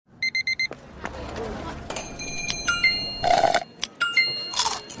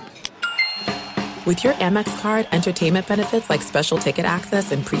With your Amex card, entertainment benefits like special ticket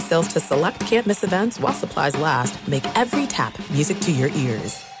access and pre-sales to select can't-miss events while supplies last make every tap music to your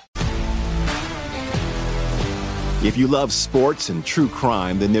ears. If you love sports and true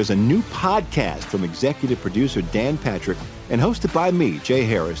crime, then there's a new podcast from executive producer Dan Patrick and hosted by me, Jay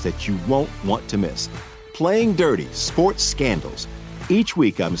Harris, that you won't want to miss. Playing Dirty: Sports Scandals. Each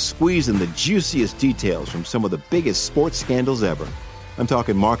week, I'm squeezing the juiciest details from some of the biggest sports scandals ever. I'm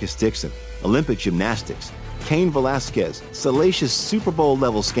talking Marcus Dixon, Olympic gymnastics, Cain Velasquez, salacious Super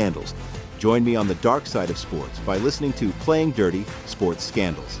Bowl-level scandals. Join me on the dark side of sports by listening to Playing Dirty: Sports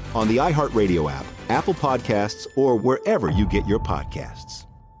Scandals on the iHeartRadio app, Apple Podcasts, or wherever you get your podcasts.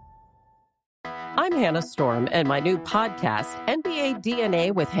 I'm Hannah Storm, and my new podcast, NBA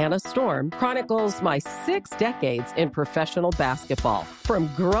DNA with Hannah Storm, chronicles my 6 decades in professional basketball. From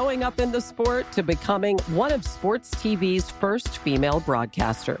growing up in the sport to becoming one of sports TV's first female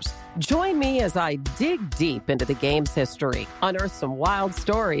broadcasters. Join me as I dig deep into the game's history, unearth some wild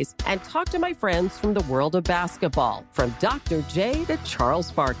stories, and talk to my friends from the world of basketball, from Dr. J to Charles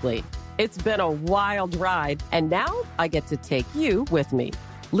Barkley. It's been a wild ride, and now I get to take you with me.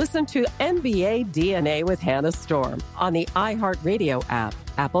 Listen to NBA DNA with Hannah Storm on the iHeartRadio app,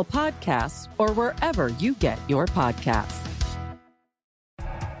 Apple Podcasts, or wherever you get your podcasts.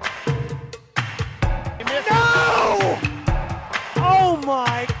 No! Oh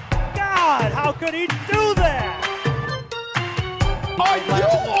my God! How could he do that? Are you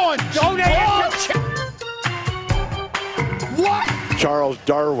on? Don't answer. What? Charles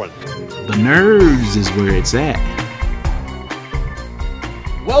Darwin. The nerves is where it's at.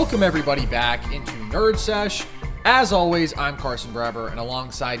 Welcome everybody back into Nerd Sesh. As always, I'm Carson Breber, and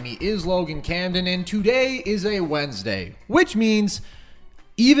alongside me is Logan Camden, and today is a Wednesday, which means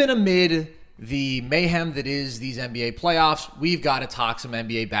even amid the mayhem that is these NBA playoffs, we've got to talk some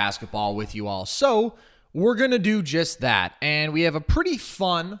NBA basketball with you all. So we're going to do just that, and we have a pretty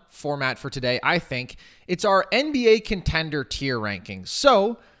fun format for today, I think. It's our NBA Contender tier rankings.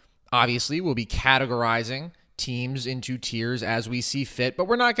 So obviously, we'll be categorizing teams into tiers as we see fit, but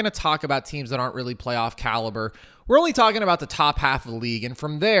we're not going to talk about teams that aren't really playoff caliber. We're only talking about the top half of the league, and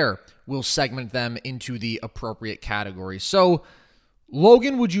from there, we'll segment them into the appropriate categories. So,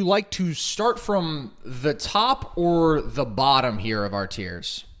 Logan, would you like to start from the top or the bottom here of our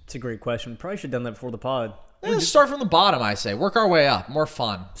tiers? It's a great question. Probably should have done that before the pod. Let's start from the bottom, I say. Work our way up. More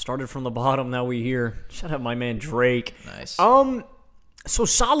fun. Started from the bottom, now we here. Shout out my man Drake. Nice. So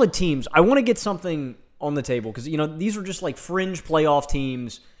solid teams. I want to get something on the table because, these are just like fringe playoff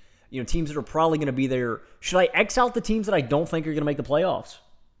teams, teams that are probably going to be there. Should I X out the teams that I don't think are going to make the playoffs?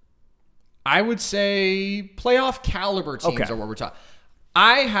 I would say playoff caliber teams are what we're talking.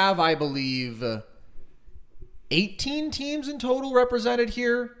 I believe, 18 teams in total represented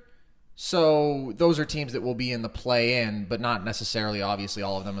here. So those are teams that will be in the play-in, but not necessarily, obviously,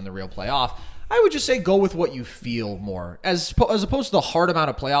 all of them in the real playoff. I would just say go with what you feel more. As opposed to the hard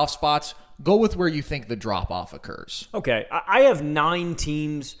amount of playoff spots, go with where you think the drop-off occurs. Okay. I have 9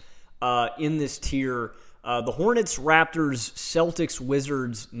 teams in this tier. The Hornets, Raptors, Celtics,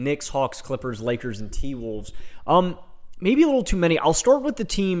 Wizards, Knicks, Hawks, Clippers, Lakers, and T-Wolves. Maybe a little too many. I'll start with the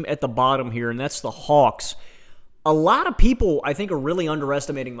team at the bottom here, and that's the Hawks. A lot of people, I think, are really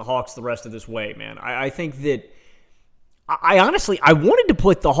underestimating the Hawks the rest of this way, man. I think that I honestly wanted to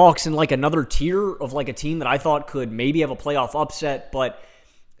put the Hawks in like another tier of like a team that I thought could maybe have a playoff upset, but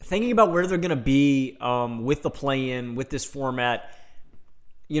thinking about where they're going to be with the play-in, with this format,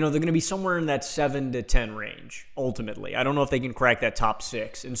 they're going to be somewhere in that 7 to 10 range, ultimately. I don't know if they can crack that top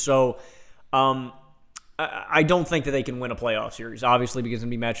 6. And so I don't think that they can win a playoff series, obviously, because they're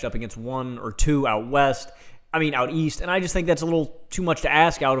going to be matched up against 1 or 2 out east, and I just think that's a little too much to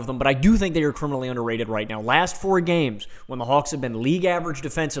ask out of them, but I do think they are criminally underrated right now. Last 4 games, when the Hawks have been league average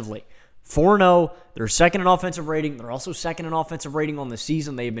defensively, 4-0, they're second in offensive rating, they're also second in offensive rating on the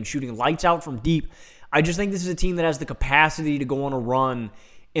season. They have been shooting lights out from deep. I just think this is a team that has the capacity to go on a run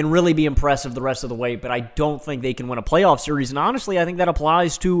and really be impressive the rest of the way, but I don't think they can win a playoff series, and honestly, I think that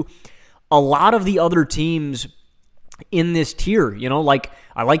applies to a lot of the other teams in this tier.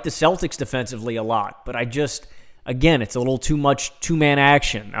 I like the Celtics defensively a lot, but again, it's a little too much two-man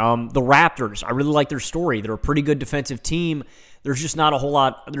action. The Raptors, I really like their story. They're a pretty good defensive team. There's just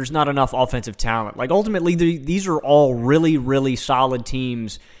not there's not enough offensive talent. Ultimately, these are all really, really solid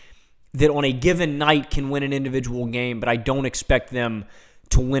teams that on a given night can win an individual game, but I don't expect them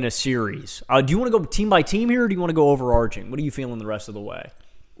to win a series. Do you want to go team by team here, or do you want to go overarching? What are you feeling the rest of the way?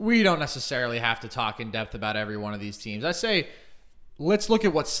 We don't necessarily have to talk in depth about every one of these teams. I say let's look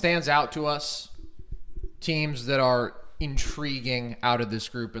at what stands out to us. Teams that are intriguing out of this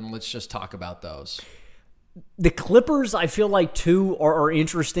group, and let's just talk about those. The Clippers, I feel like, too, are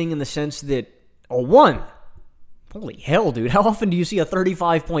interesting in the sense that, one, holy hell, dude, how often do you see a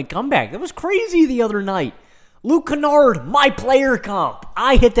 35-point comeback? That was crazy the other night. Luke Kennard, my player comp.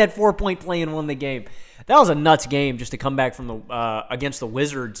 I hit that 4-point play and won the game. That was a nuts game just to come back from the against the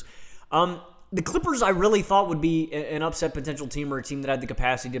Wizards. The Clippers, I really thought would be an upset potential team or a team that had the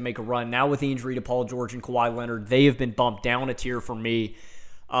capacity to make a run. Now with the injury to Paul George and Kawhi Leonard, they have been bumped down a tier for me.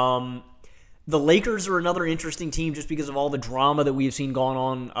 The Lakers are another interesting team just because of all the drama that we have seen going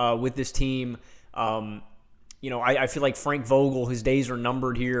on with this team. I feel like Frank Vogel, his days are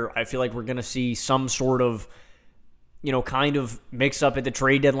numbered here. I feel like we're going to see some sort of, kind of mix up at the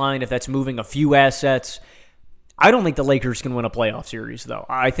trade deadline if that's moving a few assets. I don't think the Lakers can win a playoff series, though.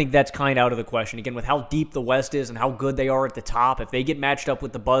 I think that's kind of out of the question. Again, with how deep the West is and how good they are at the top, if they get matched up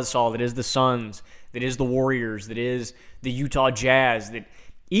with the buzzsaw that is the Suns, that is the Warriors, that is the Utah Jazz, that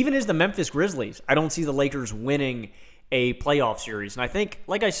even is the Memphis Grizzlies, I don't see the Lakers winning a playoff series. And I think,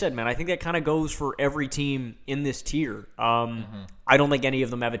 like I said, man, I think that kind of goes for every team in this tier. I don't think any of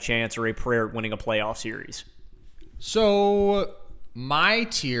them have a chance or a prayer at winning a playoff series. So my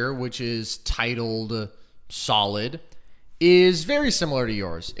tier, which is titled solid, is very similar to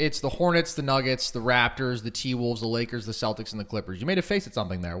yours. It's the Hornets, the Nuggets, the Raptors, the T-Wolves, the Lakers, the Celtics, and the Clippers. You made a face at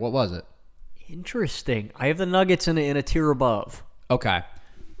something there. What was it? Interesting. I have the Nuggets in a tier above. Okay.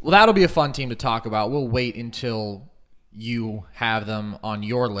 Well, that'll be a fun team to talk about. We'll wait until you have them on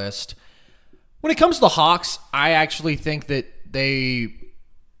your list. When it comes to the Hawks, I actually think that they,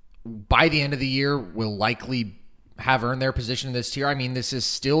 by the end of the year, will likely have earned their position in this tier. I mean, this is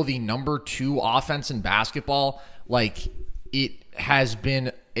still the number 2 offense in basketball. Like, it has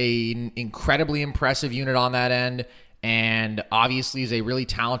been an incredibly impressive unit on that end, and obviously is a really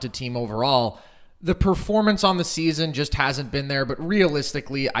talented team overall. The performance on the season just hasn't been there, but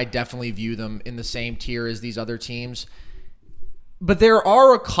realistically, I definitely view them in the same tier as these other teams. But there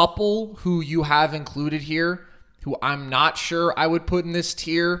are a couple who you have included here who I'm not sure I would put in this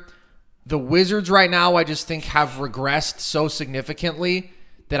tier. The Wizards right now, I just think, have regressed so significantly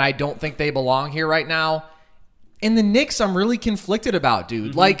that I don't think they belong here right now. And the Knicks, I'm really conflicted about,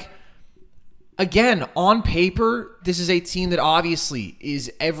 dude. Like, again, on paper, this is a team that obviously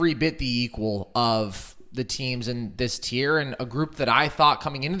is every bit the equal of the teams in this tier, and a group that I thought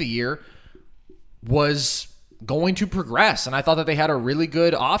coming into the year was going to progress. And I thought that they had a really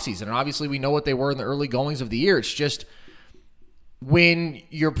good offseason. And obviously we know what they were in the early goings of the year. It's just when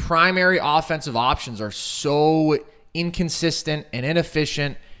your primary offensive options are so inconsistent and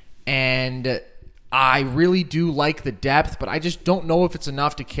inefficient, and I really do like the depth, but I just don't know if it's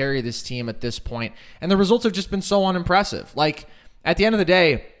enough to carry this team at this point. And the results have just been so unimpressive. Like, at the end of the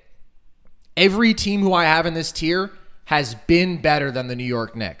day, every team who I have in this tier has been better than the New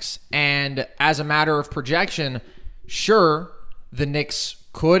York Knicks. And as a matter of projection, sure, the Knicks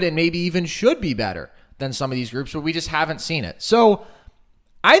could and maybe even should be better than some of these groups, but we just haven't seen it. So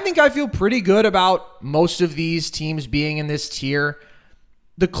I think I feel pretty good about most of these teams being in this tier.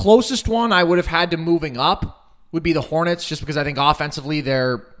 The closest one I would have had to moving up would be the Hornets, just because I think offensively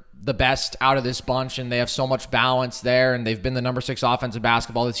they're the best out of this bunch, and they have so much balance there, and they've been the number 6 offense in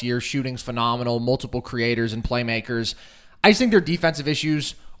basketball this year. Shooting's phenomenal, multiple creators and playmakers. I just think their defensive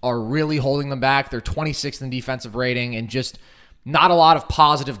issues are really holding them back. They're 26th in defensive rating, and just not a lot of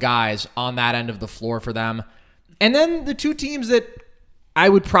positive guys on that end of the floor for them. And then the 2 teams that I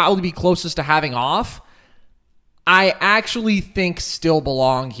would probably be closest to having off, I actually think still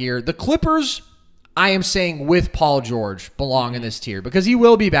belong here. The Clippers, I am saying with Paul George, belong in this tier because he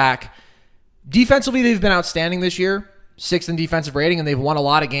will be back. Defensively, they've been outstanding this year, 6th in defensive rating, and they've won a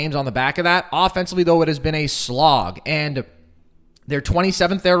lot of games on the back of that. Offensively, though, it has been a slog, and they're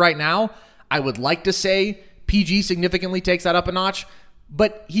 27th there right now. I would like to say PG significantly takes that up a notch,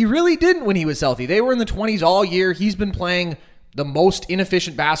 but he really didn't when he was healthy. They were in the 20s all year. He's been playing the most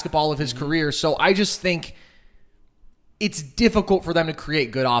inefficient basketball of his career, so I just think it's difficult for them to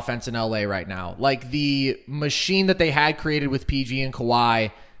create good offense in LA right now. Like, the machine that they had created with PG and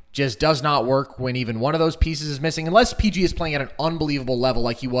Kawhi just does not work when even one of those pieces is missing, unless PG is playing at an unbelievable level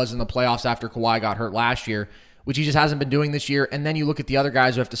like he was in the playoffs after Kawhi got hurt last year, which he just hasn't been doing this year. And then you look at the other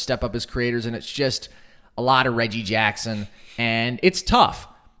guys who have to step up as creators, and it's just a lot of Reggie Jackson, and it's tough.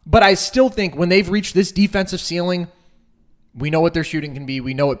 But I still think when they've reached this defensive ceiling, we know what their shooting can be.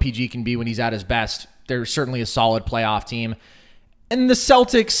 We know what PG can be when he's at his best. They're certainly a solid playoff team. And the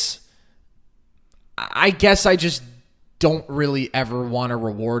Celtics, I guess I just don't really ever want to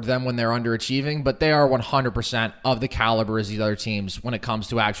reward them when they're underachieving, but they are 100% of the caliber as these other teams when it comes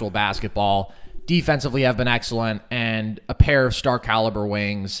to actual basketball. defensively have been excellent, and a pair of star caliber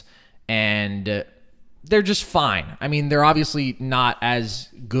wings, and they're just fine. I mean, they're obviously not as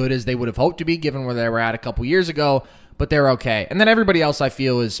good as they would have hoped to be given where they were at a couple years ago, but they're okay. And then everybody else I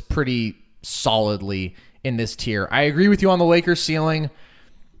feel is pretty solidly in this tier. I agree with you on the Lakers ceiling.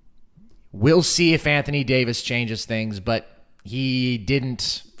 We'll see if Anthony Davis changes things, but he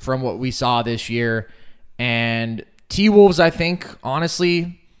didn't from what we saw this year. And T-Wolves, I think,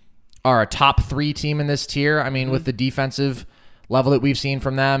 honestly, are a top 3 team in this tier. I mean, with the defensive level that we've seen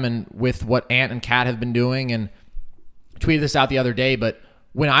from them and with what Ant and Cat have been doing. And I tweeted this out the other day, but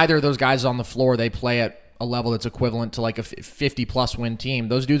when either of those guys is on the floor, they play at a level that's equivalent to like a 50-plus win team.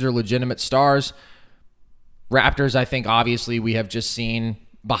 Those dudes are legitimate stars. Raptors, I think, obviously, we have just seen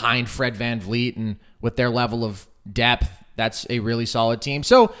behind Fred VanVleet, and with their level of depth, that's a really solid team.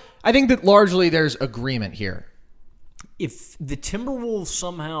 So I think that largely there's agreement here. If the Timberwolves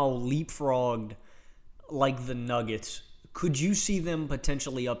somehow leapfrogged like the Nuggets, could you see them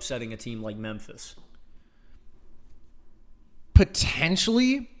potentially upsetting a team like Memphis?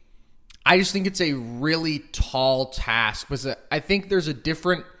 Potentially. I just think it's a really tall task, because I think there's a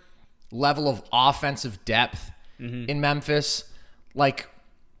different level of offensive depth in Memphis. Like,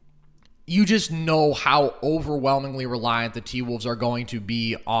 you just know how overwhelmingly reliant the T-Wolves are going to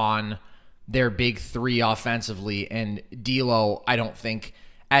be on their big 3 offensively, and D'Lo, I don't think,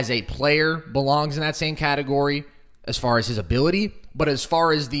 as a player, belongs in that same category as far as his ability, but as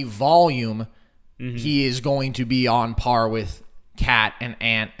far as the volume, he is going to be on par with Cat and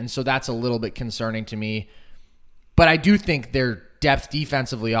Ant, and so that's a little bit concerning to me. But I do think their depth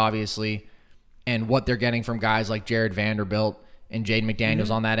defensively, obviously, and what they're getting from guys like Jared Vanderbilt and Jaden McDaniels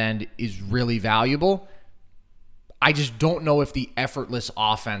on that end is really valuable. I just don't know if the effortless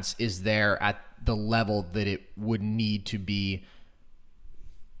offense is there at the level that it would need to be.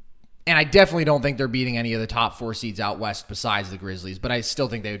 And I definitely don't think they're beating any of the top 4 seeds out west besides the Grizzlies, but I still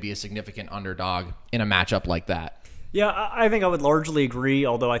think they would be a significant underdog in a matchup like that. Yeah, I think I would largely agree,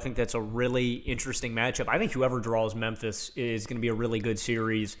 although I think that's a really interesting matchup. I think whoever draws Memphis is going to be a really good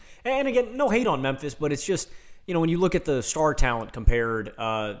series. And again, no hate on Memphis, but it's just, when you look at the star talent compared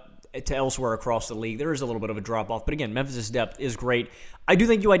to elsewhere across the league, there is a little bit of a drop-off. But again, Memphis' depth is great. I do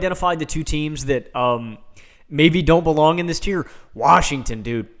think you identified the 2 teams that maybe don't belong in this tier. Washington,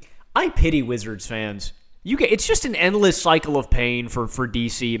 dude. I pity Wizards fans. It's just an endless cycle of pain for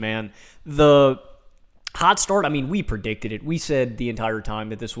DC, man. The hot start, I mean, we predicted it. We said the entire time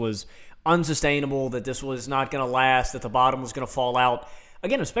that this was unsustainable, that this was not going to last, that the bottom was going to fall out.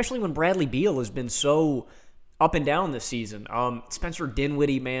 Again, especially when Bradley Beal has been so up and down this season. Spencer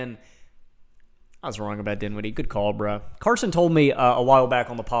Dinwiddie, man. I was wrong about Dinwiddie. Good call, bro. Carson told me a while back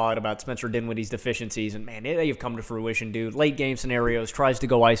on the pod about Spencer Dinwiddie's deficiencies, and man, they have come to fruition, dude. Late game scenarios, tries to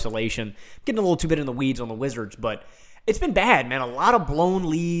go isolation. Getting a little too bit in the weeds on the Wizards, but it's been bad, man. A lot of blown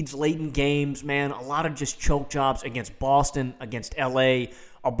leads late in games, man. A lot of just choke jobs against Boston, against LA,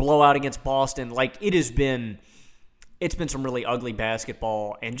 a blowout against Boston. Like, it's been some really ugly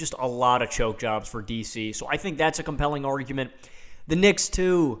basketball and just a lot of choke jobs for DC. So I think that's a compelling argument. The Knicks,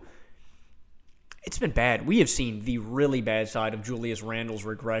 too. It's been bad. We have seen the really bad side of Julius Randle's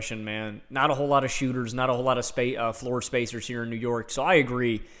regression, man. Not a whole lot of shooters, not a whole lot of floor spacers here in New York. So I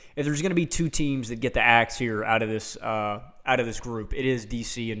agree. If there's going to be 2 teams that get the axe here out of this group, it is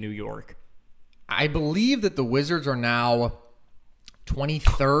DC and New York. I believe that the Wizards are now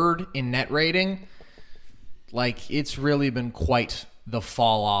 23rd in net rating. Like, it's really been quite the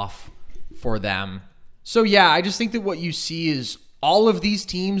fall off for them. So yeah, I just think that what you see is all of these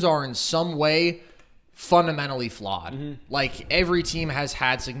teams are in some way fundamentally flawed. Like, every team has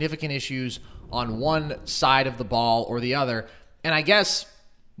had significant issues on one side of the ball or the other. And I guess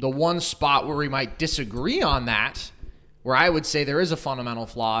the one spot where we might disagree on that, where I would say there is a fundamental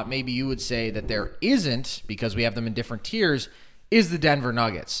flaw, maybe you would say that there isn't because we have them in different tiers, is the Denver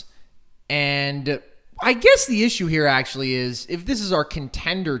Nuggets. And I guess the issue here actually is, if this is our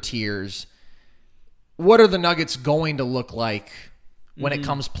contender tiers, what are the Nuggets going to look like when it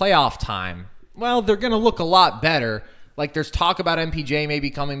comes playoff time? Well, they're going to look a lot better. Like, there's talk about MPJ maybe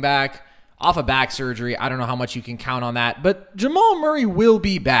coming back off of back surgery. I don't know how much you can count on that. But Jamal Murray will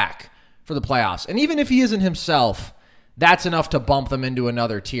be back for the playoffs. And even if he isn't himself, that's enough to bump them into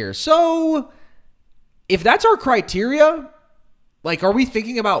another tier. So, if that's our criteria, like, are we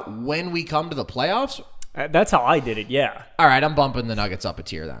thinking about when we come to the playoffs? That's how I did it, yeah. All right, I'm bumping the Nuggets up a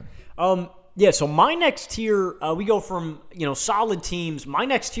tier then. Yeah, so my next tier, we go from, solid teams. My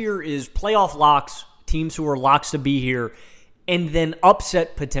next tier is playoff locks, teams who are locks to be here, and then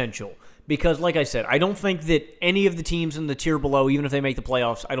upset potential. Because, like I said, I don't think that any of the teams in the tier below, even if they make the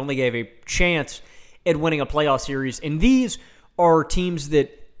playoffs, I don't think they have a chance at winning a playoff series. And these are teams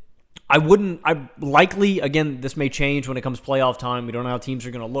that again, this may change when it comes playoff time. We don't know how teams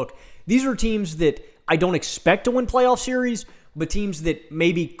are going to look. These are teams that I don't expect to win playoff series, but teams that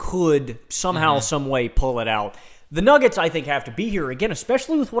maybe could somehow, some way pull it out. The Nuggets, I think, have to be here again,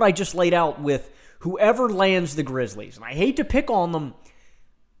 especially with what I just laid out with whoever lands the Grizzlies. And I hate to pick on them,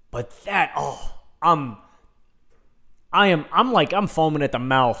 but I'm foaming at the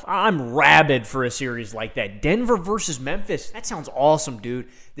mouth. I'm rabid for a series like that. Denver versus Memphis. That sounds awesome, dude.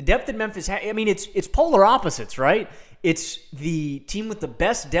 The depth that Memphis has, it's polar opposites, right? It's the team with the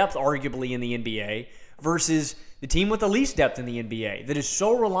best depth, arguably, in the NBA versus the team with the least depth in the NBA that is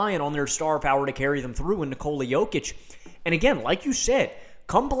so reliant on their star power to carry them through in Nikola Jokic. And again, like you said,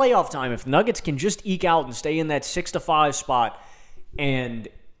 come playoff time, if Nuggets can just eke out and stay in that 6-5 spot and,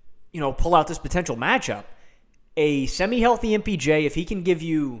 pull out this potential matchup, a semi-healthy MPJ, if he can give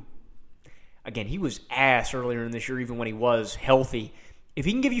you, again, he was ass earlier in this year even when he was healthy. If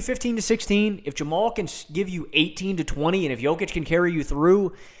he can give you 15 to 16, if Jamal can give you 18 to 20, and if Jokic can carry you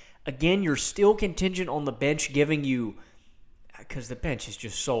through, again, you're still contingent on the bench giving you, because the bench is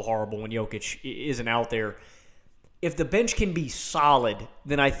just so horrible when Jokic isn't out there. If the bench can be solid,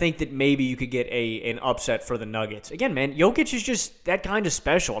 then I think that maybe you could get an upset for the Nuggets. Again, man, Jokic is just that kind of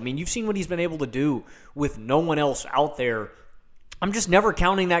special. You've seen what he's been able to do with no one else out there. I'm just never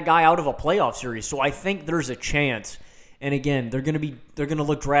counting that guy out of a playoff series, so I think there's a chance. And again, they're going to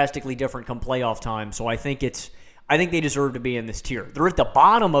look drastically different come playoff time. So I think they deserve to be in this tier. They're at the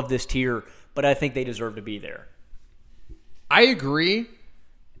bottom of this tier, but I think they deserve to be there. I agree.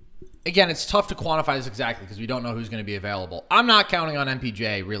 Again, it's tough to quantify this exactly because we don't know who's going to be available. I'm not counting on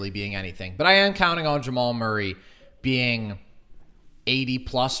MPJ really being anything, but I am counting on Jamal Murray being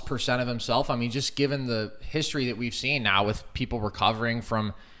 80+% of himself. Just given the history that we've seen now with people recovering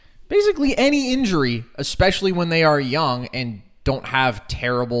from basically any injury, especially when they are young and don't have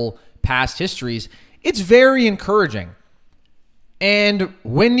terrible past histories, it's very encouraging. And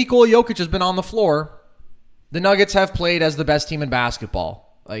when Nikola Jokic has been on the floor, the Nuggets have played as the best team in basketball.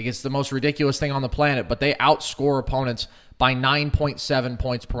 It's the most ridiculous thing on the planet, but they outscore opponents by 9.7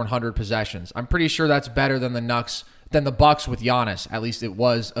 points per 100 possessions. I'm pretty sure that's better than the Bucks with Giannis. At least it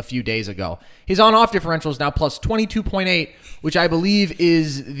was a few days ago. His on-off differential is now plus 22.8, which I believe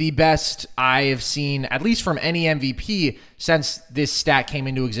is the best I have seen, at least from any MVP, since this stat came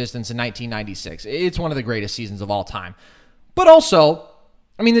into existence in 1996. It's one of the greatest seasons of all time. But also,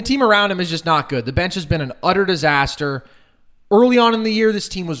 the team around him is just not good. The bench has been an utter disaster. Early on in the year, this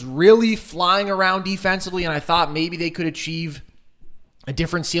team was really flying around defensively, and I thought maybe they could achieve a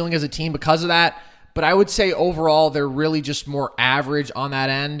different ceiling as a team because of that. But I would say overall, they're really just more average on that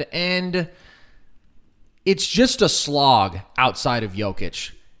end, and it's just a slog outside of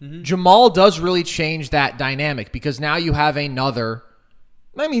Jokic. Jamal does really change that dynamic because now you have another,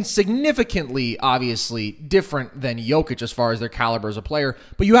 significantly, obviously, different than Jokic as far as their caliber as a player,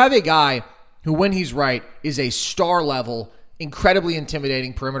 but you have a guy who, when he's right, is a star-level, incredibly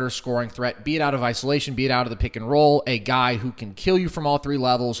intimidating perimeter scoring threat, be it out of isolation, be it out of the pick and roll, a guy who can kill you from all three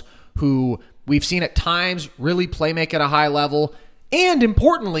levels, who we've seen at times really play make at a high level, and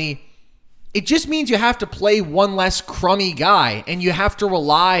importantly, it just means you have to play one less crummy guy, and you have to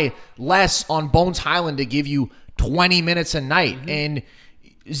rely less on Bones Highland to give you 20 minutes a night, and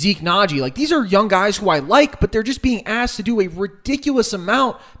Zeke Naji. These are young guys who I like, but they're just being asked to do a ridiculous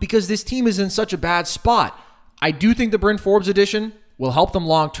amount because this team is in such a bad spot. I do think the Bryn Forbes addition will help them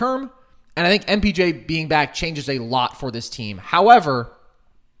long term, and I think MPJ being back changes a lot for this team. However,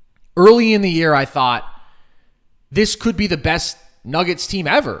 early in the year, I thought this could be the best Nuggets team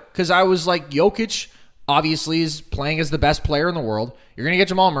ever because I was like, Jokic obviously is playing as the best player in the world. You're going to get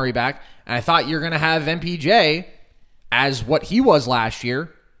Jamal Murray back, and I thought you're going to have MPJ as what he was last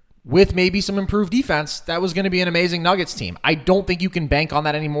year with maybe some improved defense. That was going to be an amazing Nuggets team. I don't think you can bank on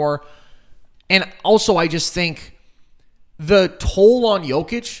that anymore. And also, I just think the toll on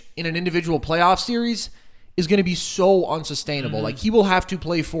Jokic in an individual playoff series is going to be so unsustainable. He will have to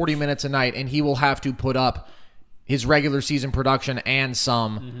play 40 minutes a night, and he will have to put up his regular season production and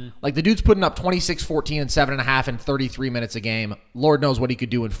some. The dude's putting up 26, 14, and 7.5 in 33 minutes a game. Lord knows what he could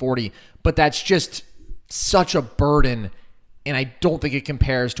do in 40, but that's just such a burden, and I don't think it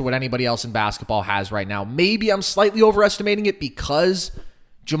compares to what anybody else in basketball has right now. Maybe I'm slightly overestimating it because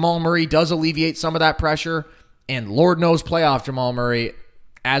Jamal Murray does alleviate some of that pressure, and Lord knows playoff Jamal Murray,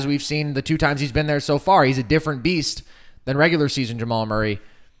 as we've seen the 2 times he's been there so far, he's a different beast than regular season Jamal Murray.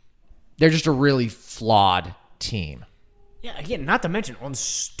 They're just a really flawed team. Yeah, again, not to mention on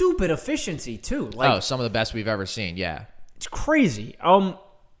stupid efficiency too. Like, some of the best we've ever seen. Yeah, it's crazy.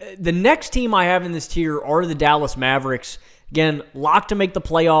 The next team I have in this tier are the Dallas Mavericks. Again, locked to make the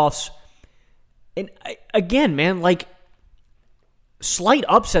playoffs. And again, man, like slight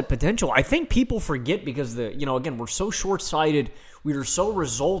upset potential. I think people forget because again, we're so short-sighted. We are so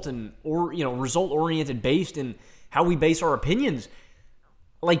result-oriented based in how we base our opinions.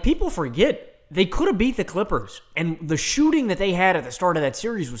 Like, people forget they could have beat the Clippers, and the shooting that they had at the start of that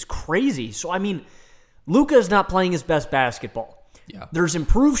series was crazy. So, I mean, Luka is not playing his best basketball. Yeah. There's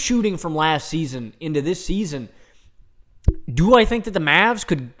improved shooting from last season into this season. Do I think that the Mavs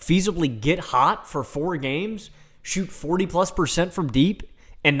could feasibly get hot for 4 games, shoot 40+% from deep,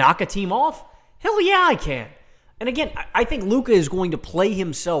 and knock a team off? Hell yeah, I can. And again, I think Luka is going to play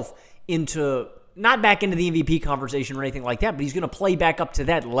himself into, not back into the MVP conversation or anything like that, but he's going to play back up to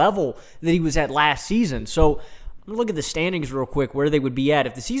that level that he was at last season. So I'm going to look at the standings real quick, where they would be at.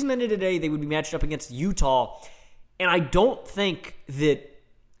 If the season ended today, they would be matched up against Utah. And I don't think they'd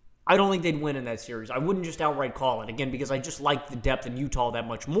win in that series. I wouldn't just outright call it, again, because I just like the depth in Utah that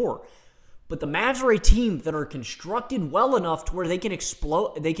much more. But the Mavs are a team that are constructed well enough to where they can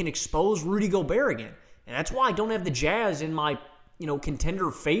expose Rudy Gobert again. And that's why I don't have the Jazz in my,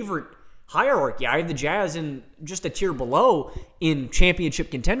 contender favorite hierarchy. I have the Jazz in just a tier below in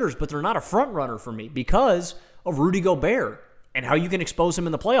championship contenders, but they're not a front runner for me because of Rudy Gobert and how you can expose him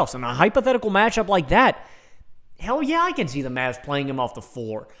in the playoffs. And a hypothetical matchup like that, hell yeah, I can see the Mavs playing him off the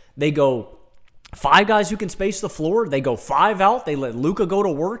floor. They go 5 guys who can space the floor. They go 5 out. They let Luka go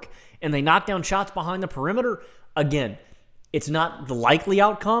to work, and they knock down shots behind the perimeter. Again, it's not the likely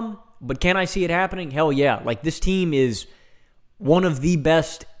outcome, but can I see it happening? Hell yeah. Like, this team is one of the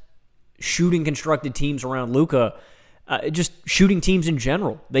best shooting constructed teams around Luka. Just shooting teams in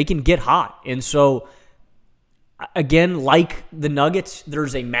general. They can get hot. And so, again, like the Nuggets,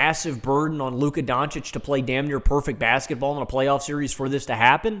 there's a massive burden on Luka Doncic to play damn near perfect basketball in a playoff series for this to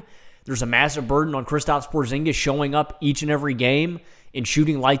happen. There's a massive burden on Kristaps Porzingis showing up each and every game and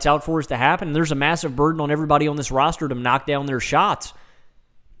shooting lights out for us to happen. And there's a massive burden on everybody on this roster to knock down their shots.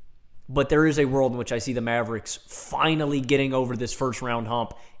 But there is a world in which I see the Mavericks finally getting over this first-round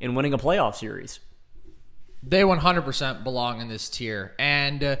hump and winning a playoff series. They 100% belong in this tier.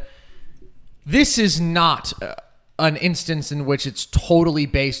 And this is not an instance in which it's totally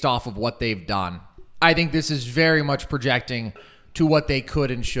based off of what they've done. I think this is very much projecting to what they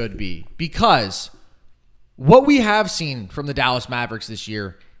could and should be. Because what we have seen from the Dallas Mavericks this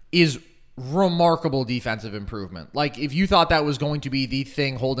year is remarkable defensive improvement. Like, if you thought that was going to be the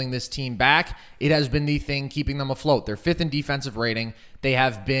thing holding this team back, it has been the thing keeping them afloat. They're 5th in defensive rating. They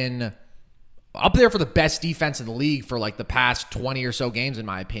have been up there for the best defense in the league for like the past 20 or so games, in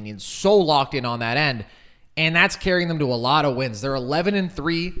my opinion. So locked in on that end. And that's carrying them to a lot of wins. They're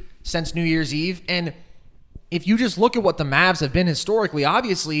 11-3 since New Year's Eve. And if you just look at what the Mavs have been historically,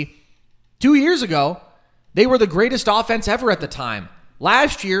 obviously, 2 years ago, they were the greatest offense ever at the time.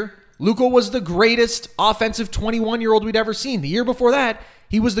 Last year, Luka was the greatest offensive 21-year-old we'd ever seen. The year before that,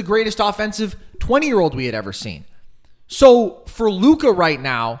 he was the greatest offensive 20-year-old we had ever seen. So for Luka right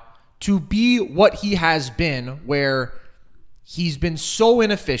now to be what he has been, where he's been so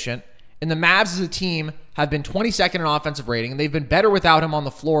inefficient, and the Mavs as a team have been 22nd in offensive rating, and they've been better without him on the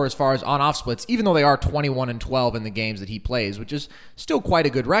floor as far as on-off splits, even though they are 21-12 in the games that he plays, which is still quite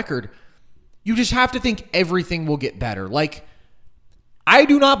a good record. You just have to think everything will get better. Like, I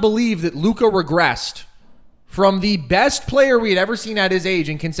do not believe that Luka regressed from the best player we had ever seen at his age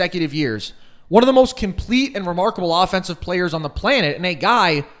in consecutive years, one of the most complete and remarkable offensive players on the planet, and a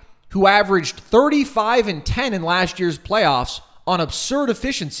guy who averaged 35 and 10 in last year's playoffs on absurd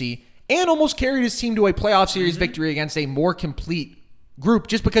efficiency and almost carried his team to a playoff series victory against a more complete group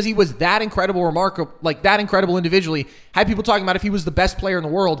just because he was that incredible, remarkable, like that incredible individually. Had people talking about if he was the best player in the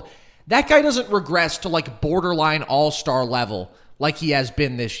world. That guy doesn't regress to like borderline all-star level like he has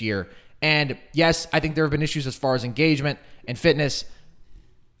been this year. And yes, I think there have been issues as far as engagement and fitness.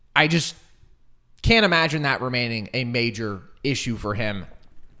 I just can't imagine that remaining a major issue for him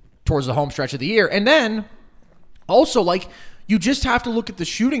towards the home stretch of the year. And then also, like, you just have to look at the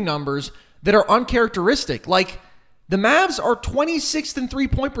shooting numbers that are uncharacteristic. Like, the Mavs are 26th in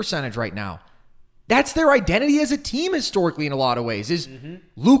three-point percentage right now. That's their identity as a team historically in a lot of ways, is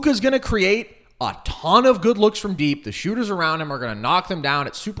Luka's going to create a ton of good looks from deep. The shooters around him are going to knock them down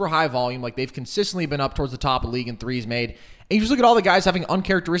at super high volume. Like, they've consistently been up towards the top of the league in threes made. And you just look at all the guys having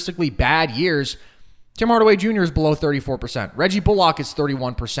uncharacteristically bad years. Tim Hardaway Jr. is below 34%. Reggie Bullock is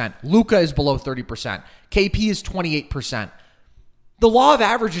 31%. Luka is below 30%. KP is 28%. The law of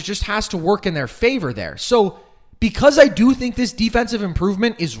averages just has to work in their favor there. So because I do think this defensive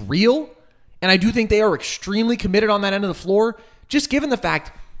improvement is real, and I do think they are extremely committed on that end of the floor, just given the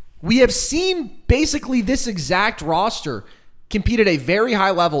fact we have seen basically this exact roster compete at a very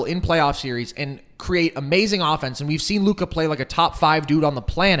high level in playoff series and create amazing offense, and we've seen Luka play like a top 5 dude on the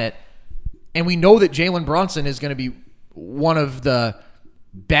planet, and we know that Jalen Brunson is going to be one of the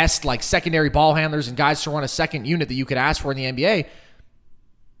best like secondary ball handlers and guys to run a second unit that you could ask for in the NBA.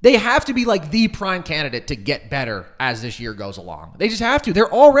 They have to be like the prime candidate to get better as this year goes along. They just have to.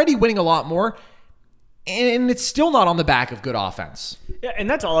 They're already winning a lot more, and it's still not on the back of good offense. Yeah, and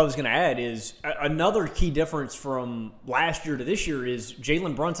that's all I was going to add is another key difference from last year to this year is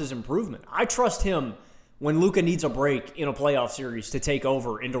Jalen Brunson's improvement. I trust him when Luka needs a break in a playoff series to take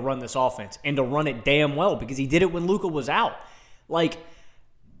over and to run this offense and to run it damn well because he did it when Luka was out. Like,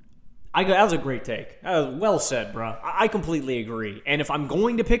 that was a great take. Well said, bro. I completely agree. And if I'm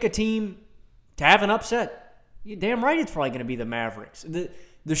going to pick a team to have an upset, you're damn right it's probably going to be the Mavericks.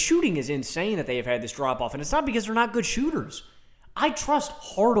 The shooting is insane that they have had this drop-off, and it's not because they're not good shooters. I trust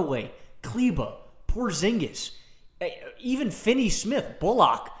Hardaway, Kleba, Porzingis, even Finney-Smith,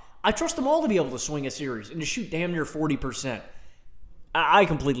 Bullock. I trust them all to be able to swing a series and to shoot damn near 40%. I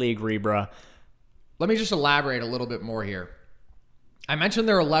completely agree, bro. Let me just elaborate a little bit more here. I mentioned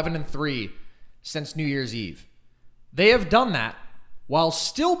they're 11-3 since New Year's Eve. They have done that while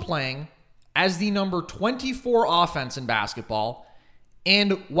still playing as the number 24 offense in basketball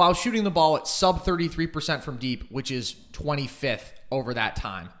and while shooting the ball at sub 33% from deep, which is 25th over that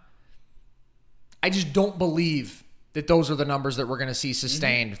time. I just don't believe that those are the numbers that we're going to see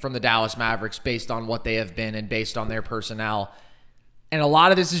sustained from the Dallas Mavericks based on what they have been and based on their personnel. And a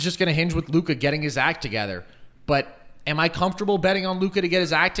lot of this is just going to hinge with Luka getting his act together. But am I comfortable betting on Luka to get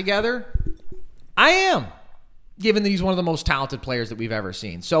his act together? I am, given that he's one of the most talented players that we've ever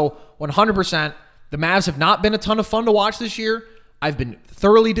seen. So 100%, the Mavs have not been a ton of fun to watch this year. I've been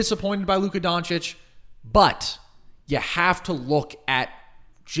thoroughly disappointed by Luka Doncic, but you have to look at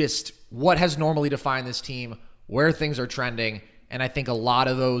just what has normally defined this team, where things are trending, and I think a lot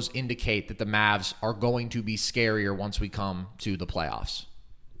of those indicate that the Mavs are going to be scarier once we come to the playoffs.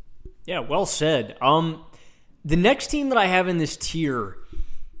 Yeah, well said. The next team that I have in this tier,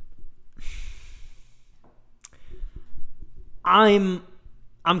 I'm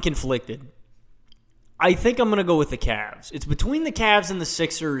conflicted. I think I'm going to go with the Cavs. It's between the Cavs and the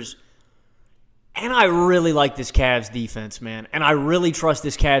Sixers, and I really like this Cavs defense, man. And I really trust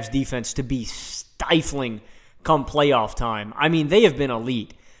this Cavs defense to be stifling come playoff time. I mean, they have been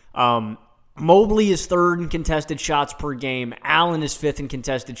elite. Mobley is 3rd in contested shots per game. Allen is 5th in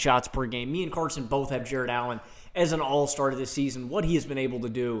contested shots per game. Me and Carson both have Jared Allen as an all-star this season, what he has been able to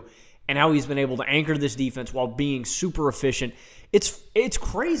do and how he's been able to anchor this defense while being super efficient. It's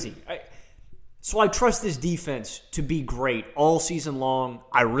crazy. So I trust this defense to be great all season long.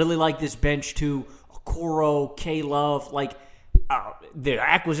 I really like this bench too. Okoro, K-Love, the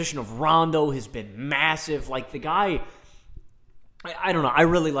acquisition of Rondo has been massive. Like the guy, I don't know. I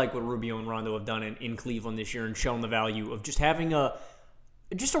really like what Rubio and Rondo have done in Cleveland this year and shown the value of just having a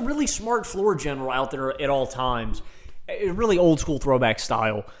really smart floor general out there at all times. A really old school throwback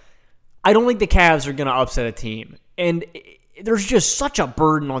style. I don't think the Cavs are going to upset a team. And there's just such a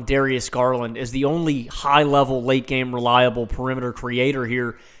burden on Darius Garland as the only high-level, late-game, reliable perimeter creator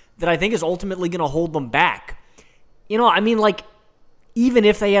here that I think is ultimately going to hold them back. You know, I mean, even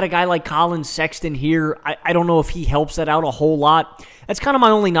if they had a guy like Colin Sexton here, I don't know if he helps that out a whole lot. That's kind of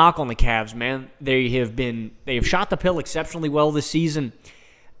my only knock on the Cavs, man. They have shot the pill exceptionally well this season,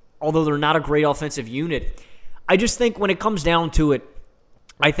 although they're not a great offensive unit. I just think when it comes down to it,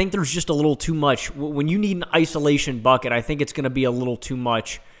 I think there's just a little too much. When you need an isolation bucket, I think it's going to be a little too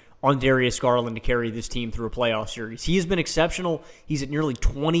much on Darius Garland to carry this team through a playoff series. He has been exceptional. He's at nearly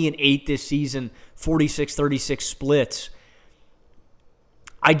 20-8 this season, 46-36 splits.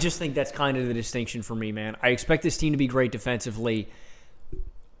 I just think that's kind of the distinction for me, man. I expect this team to be great defensively,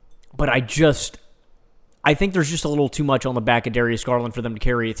 but I think there's just a little too much on the back of Darius Garland for them to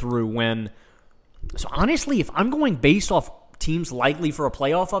carry it through So honestly, if I'm going based off teams likely for a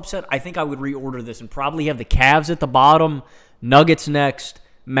playoff upset, I think I would reorder this and probably have the Cavs at the bottom, Nuggets next,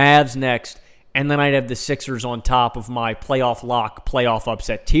 Mavs next, and then I'd have the Sixers on top of my playoff lock, playoff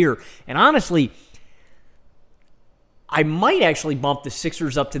upset tier. And honestly, I might actually bump the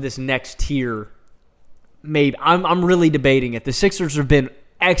Sixers up to this next tier. Maybe. I'm really debating it. The Sixers have been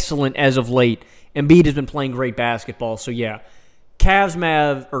excellent as of late. Embiid has been playing great basketball. So yeah, Cavs,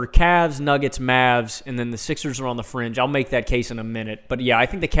 Nuggets, Mavs, and then the Sixers are on the fringe. I'll make that case in a minute. But yeah, I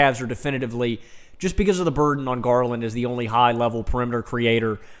think the Cavs are definitively, just because of the burden on Garland as the only high-level perimeter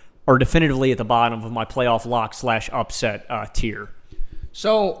creator, are definitively at the bottom of my playoff lock / upset tier.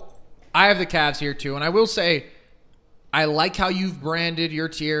 So I have the Cavs here too, and I will say I like how you've branded your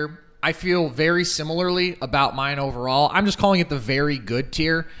tier. I feel very similarly about mine overall. I'm just calling it the very good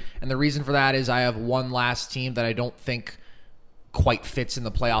tier, and the reason for that is I have one last team that I don't think quite fits in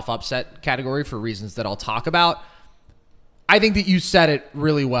the playoff upset category for reasons that I'll talk about. I think that you said it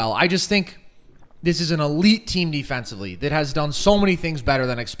really well. I just think this is an elite team defensively that has done so many things better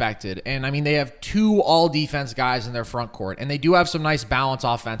than expected. And, I mean, they have 2 all-defense guys in their front court, and they do have some nice balance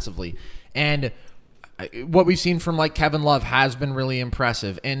offensively. And what we've seen from, like, Kevin Love has been really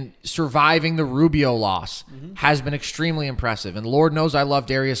impressive. And surviving the Rubio loss has been extremely impressive. And Lord knows I love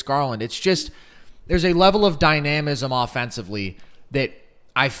Darius Garland. It's just there's a level of dynamism offensively that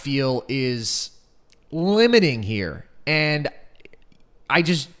I feel is limiting here. And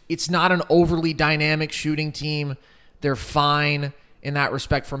it's not an overly dynamic shooting team. They're fine in that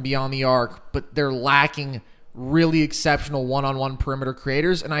respect from beyond the arc, but they're lacking really exceptional one-on-one perimeter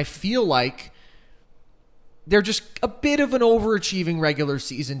creators. And I feel like they're just a bit of an overachieving regular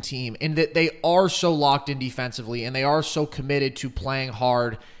season team in that they are so locked in defensively and they are so committed to playing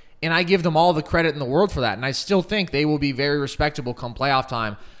hard. And I give them all the credit in the world for that. And I still think they will be very respectable come playoff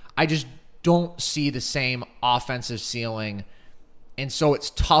time. I just don't see the same offensive ceiling. And so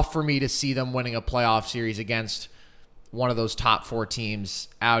it's tough for me to see them winning a playoff series against one of those top 4 teams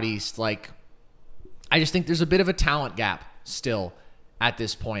out east. Like, I just think there's a bit of a talent gap still at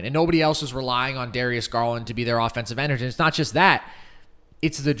this point. And nobody else is relying on Darius Garland to be their offensive energy. And it's not just that.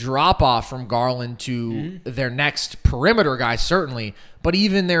 It's the drop-off from Garland to their next perimeter guys, certainly, but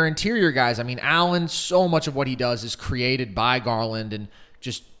even their interior guys. I mean, Allen, so much of what he does is created by Garland and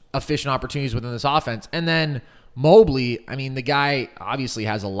just efficient opportunities within this offense. And then Mobley, I mean, the guy obviously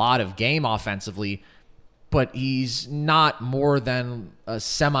has a lot of game offensively, but he's not more than a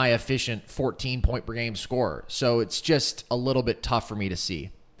semi-efficient 14-point-per-game scorer. So it's just a little bit tough for me to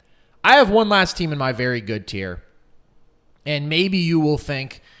see. I have one last team in my very good tier. And maybe you will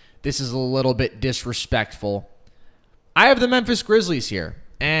think this is a little bit disrespectful. I have the Memphis Grizzlies here.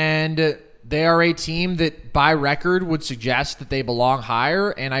 And they are a team that, by record, would suggest that they belong higher.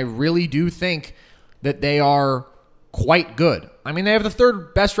 And I really do think that they are quite good. I mean, they have the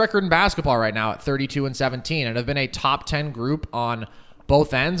 3rd best record in basketball right now at 32-17. And have been a top 10 group on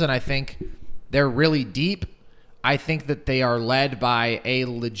both ends. And I think they're really deep. I think that they are led by a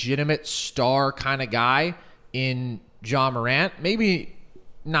legitimate star kind of guy in Ja Morant, maybe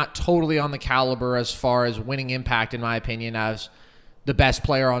not totally on the caliber as far as winning impact, in my opinion, as the best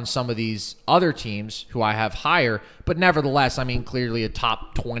player on some of these other teams who I have higher, but nevertheless, I mean, clearly a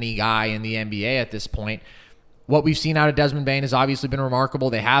top 20 guy in the NBA at this point. What we've seen out of Desmond Bane has obviously been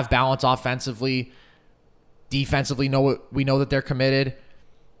remarkable. They have balance offensively. Defensively, we know that they're committed.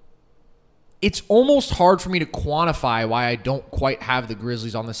 It's almost hard for me to quantify why I don't quite have the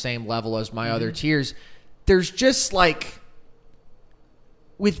Grizzlies on the same level as my other tiers. There's just like,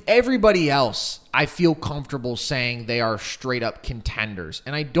 with everybody else, I feel comfortable saying they are straight up contenders.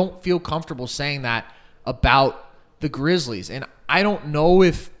 And I don't feel comfortable saying that about the Grizzlies. And I don't know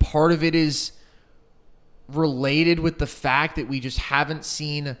if part of it is related with the fact that we just haven't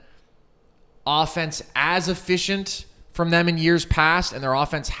seen offense as efficient from them in years past, and their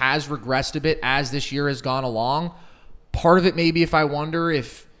offense has regressed a bit as this year has gone along. Part of it maybe if I wonder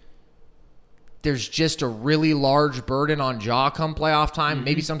if there's just a really large burden on Ja come playoff time.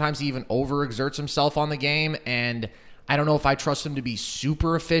 Maybe sometimes he even overexerts himself on the game, and I don't know if I trust him to be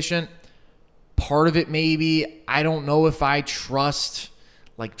super efficient. Part of it maybe, I don't know if I trust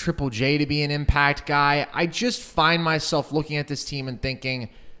like Triple J to be an impact guy. I just find myself looking at this team and thinking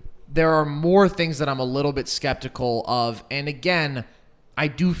there are more things that I'm a little bit skeptical of. And again, I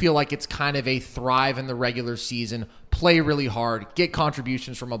do feel like it's kind of a thrive in the regular season, play really hard, get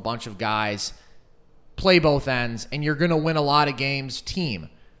contributions from a bunch of guys, play both ends, and you're going to win a lot of games team.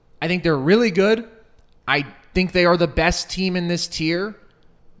 I think they're really good. I think they are the best team in this tier,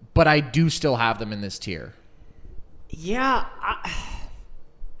 but I do still have them in this tier. Yeah,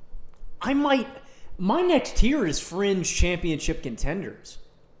 I might. My next tier is fringe championship contenders.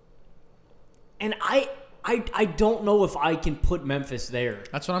 And I don't know if I can put Memphis there.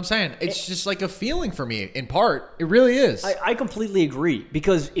 That's what I'm saying. It's just like a feeling for me, in part. It really is. I completely agree.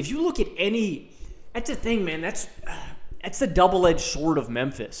 Because if you look at any... That's the thing, man. That's the double-edged sword of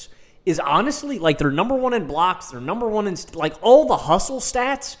Memphis. Is honestly, like, they're number 1 in blocks. They're number 1 in... Like, all the hustle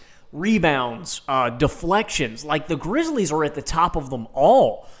stats, rebounds, deflections. Like, the Grizzlies are at the top of them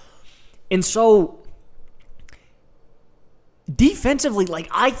all. And so... Defensively, like,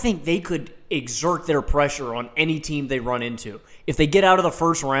 I think they could exert their pressure on any team they run into. If they get out of the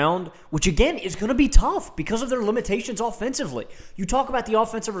first round, which again is going to be tough because of their limitations offensively. You talk about the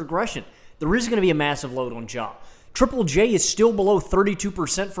offensive regression. There is going to be a massive load on Ja. Triple J is still below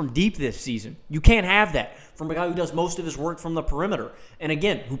 32% from deep this season. You can't have that from a guy who does most of his work from the perimeter. And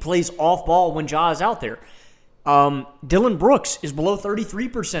again, who plays off ball when Ja is out there. Dylan Brooks is below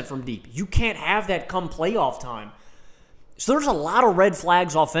 33% from deep. You can't have that come playoff time. So there's a lot of red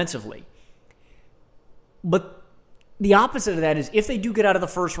flags offensively. But the opposite of that is if they do get out of the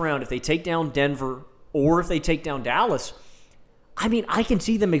first round, if they take down Denver or if they take down Dallas, I mean, I can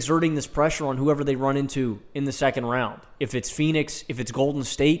see them exerting this pressure on whoever they run into in the second round. If it's Phoenix, if it's Golden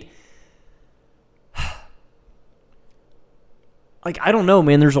State. Like, I don't know,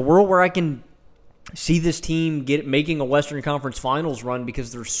 man. There's a world where I can see this team making a Western Conference Finals run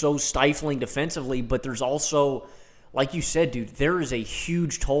because they're so stifling defensively, but there's also, like you said, dude, there is a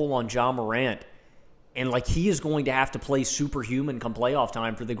huge toll on Ja Morant. And, like, he is going to have to play superhuman come playoff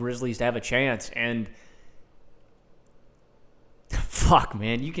time for the Grizzlies to have a chance. And fuck,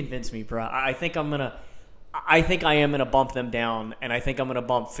 man, you convinced me, bro. I think I am gonna bump them down, and I think I'm gonna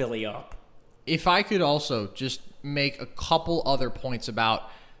bump Philly up. If I could also just make a couple other points about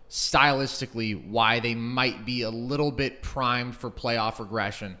stylistically why they might be a little bit primed for playoff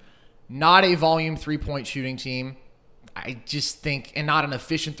regression. Not a volume three-point shooting team. I just think, and not an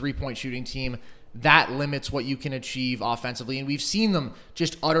efficient three-point shooting team. That limits what you can achieve offensively. And we've seen them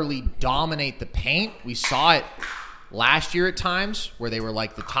just utterly dominate the paint. We saw it last year at times where they were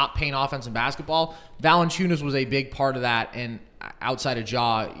like the top paint offense in basketball. Valanciunas was a big part of that. And outside of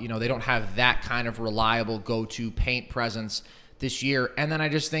Ja, they don't have that kind of reliable go-to paint presence this year. And then I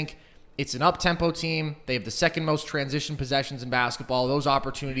just think it's an up-tempo team. They have the second most transition possessions in basketball. Those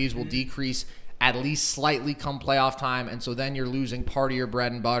opportunities will decrease at least slightly come playoff time. And so then you're losing part of your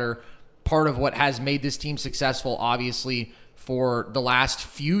bread and butter. Part of what has made this team successful, obviously, for the last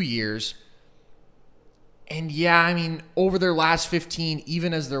few years. And yeah, I mean, over their last 15,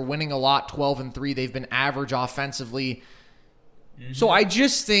 even as they're winning a lot, 12-3, they've been average offensively. Mm-hmm. So I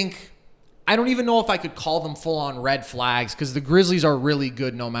just think, I don't even know if I could call them full-on red flags because the Grizzlies are really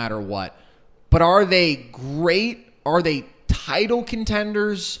good no matter what. But are they great? Are they title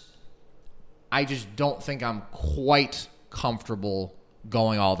contenders? I just don't think I'm quite comfortable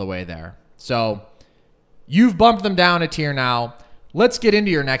going all the way there. So you've bumped them down a tier now. Let's get into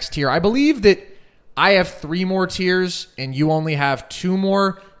your next tier. I believe that I have 3 more tiers and you only have 2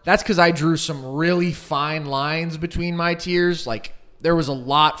 more. That's because I drew some really fine lines between my tiers. Like, there was a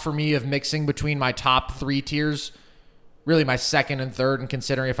lot for me of mixing between my top 3 tiers, really my second and third, and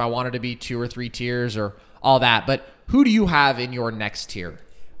considering if I wanted to be 2 or 3 tiers or all that. But who do you have in your next tier?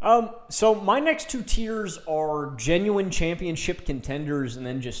 So my next 2 tiers are genuine championship contenders and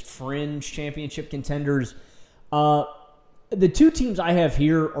then just fringe championship contenders. The 2 teams I have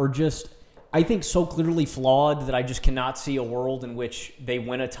here are just, I think, so clearly flawed that I just cannot see a world in which they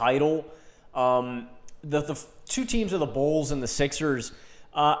win a title. The 2 teams are the Bulls and the Sixers.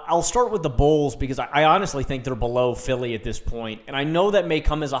 I'll start with the Bulls because I honestly think they're below Philly at this point. And I know that may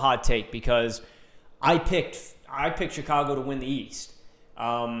come as a hot take because I picked Chicago to win the East.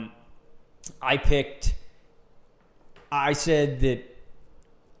 I said that,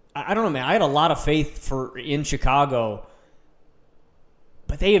 I don't know, man, I had a lot of faith in Chicago,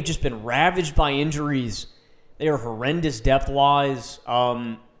 but they have just been ravaged by injuries. They are horrendous depth-wise.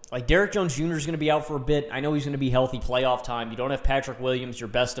 Like, Derrick Jones Jr. is going to be out for a bit. I know he's going to be healthy playoff time. You don't have Patrick Williams, your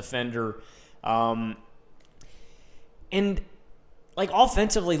best defender. And, like,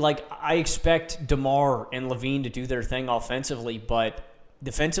 offensively, like, I expect DeMar and Levine to do their thing offensively, but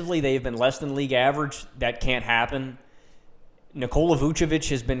defensively, they have been less than league average. That can't happen. Nikola Vucevic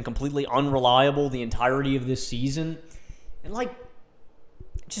has been completely unreliable the entirety of this season. And, like,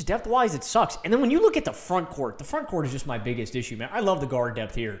 just depth-wise, it sucks. And then when you look at the front court is just my biggest issue, man. I love the guard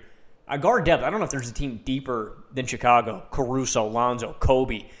depth here. Guard depth, I don't know if there's a team deeper than Chicago. Caruso, Lonzo,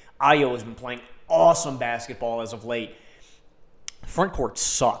 Kobe. Ayo has been playing awesome basketball as of late. Front court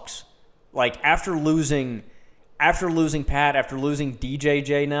sucks. Like, after losing Pat, after losing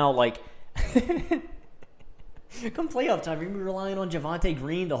DJJ now, like, come playoff time, you're going to be relying on Javonte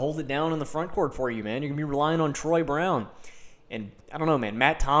Green to hold it down in the front court for you, man. You're going to be relying on Troy Brown. And I don't know, man,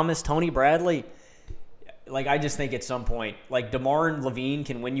 Matt Thomas, Tony Bradley. Like, I just think at some point, like, DeMar and Levine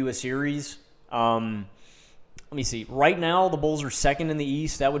can win you a series. Let me see. Right now, the Bulls are second in the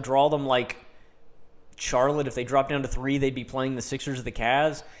East. That would draw them like Charlotte. If they drop down to 3, they'd be playing the Sixers or the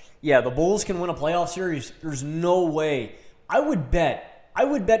Cavs. Yeah, the Bulls can win a playoff series. There's no way. I would bet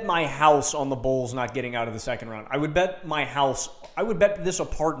my house on the Bulls not getting out of the second round. I would bet my house. I would bet this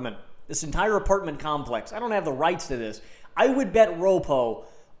entire apartment complex. I don't have the rights to this. I would bet Ropo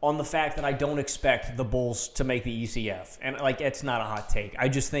on the fact that I don't expect the Bulls to make the ECF. And, it's not a hot take. I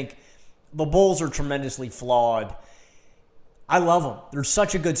just think the Bulls are tremendously flawed. I love them. They're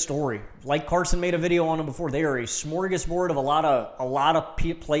such a good story. Like Carson made a video on them before, they are a smorgasbord of a lot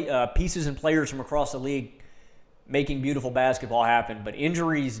of pieces and players from across the league making beautiful basketball happen. But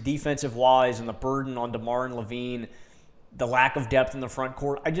injuries, defensive-wise, and the burden on DeMar and Levine, the lack of depth in the front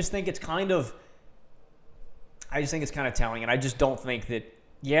court, I just think it's kind of telling. And I just don't think that,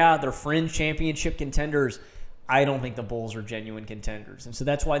 they're fringe championship contenders. I don't think the Bulls are genuine contenders. And so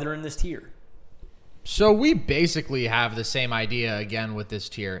that's why they're in this tier. So we basically have the same idea again with this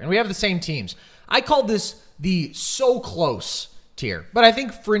tier, and we have the same teams. I called this the so close tier, but I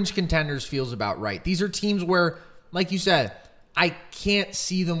think fringe contenders feels about right. These are teams where, like you said, I can't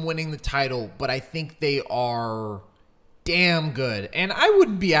see them winning the title, but I think they are damn good. And I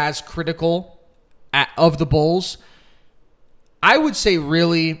wouldn't be as critical of the Bulls. I would say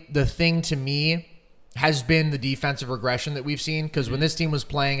really the thing to me has been the defensive regression that we've seen, because when this team was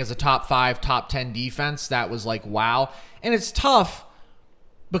playing as a top 5, top 10 defense, that was like, wow. And it's tough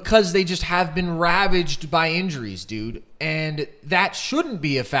because they just have been ravaged by injuries, dude. And that shouldn't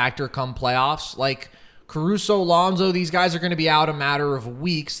be a factor come playoffs. Like Caruso, Lonzo, these guys are going to be out a matter of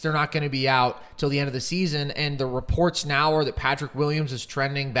weeks. They're not going to be out till the end of the season. And the reports now are that Patrick Williams is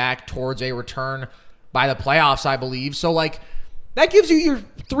trending back towards a return by the playoffs, I believe. So, that gives you your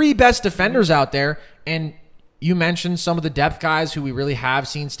 3 best defenders out there. And you mentioned some of the depth guys who we really have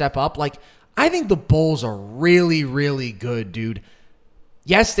seen step up. I think the Bulls are really, really good, dude.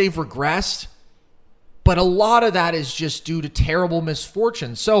 Yes, they've regressed, but a lot of that is just due to terrible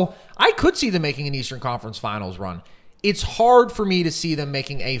misfortune. So I could see them making an Eastern Conference Finals run. It's hard for me to see them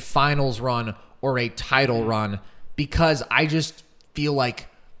making a finals run or a title run because I just feel like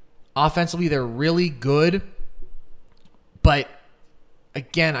offensively they're really good, but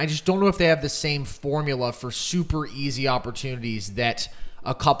again, I just don't know if they have the same formula for super easy opportunities that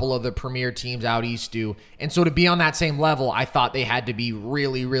a couple of the premier teams out east do. And so to be on that same level, I thought they had to be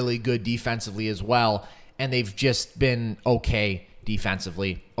really, really good defensively as well. And they've just been okay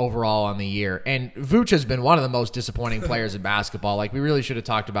defensively overall on the year. And Vooch has been one of the most disappointing players in basketball. We really should have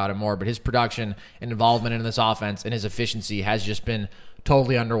talked about it more, but his production and involvement in this offense and his efficiency has just been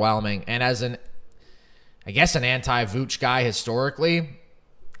totally underwhelming. And as an anti-Vooch guy historically,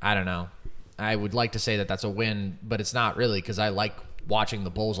 I don't know. I would like to say that that's a win, but it's not really, because I like watching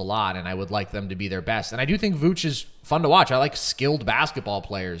the Bulls a lot, and I would like them to be their best. And I do think Vooch is fun to watch. I like skilled basketball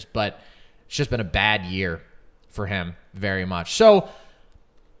players, but it's just been a bad year for him very much. So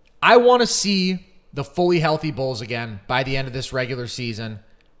I want to see the fully healthy Bulls again by the end of this regular season,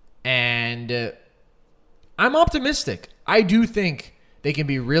 and I'm optimistic. I do think they can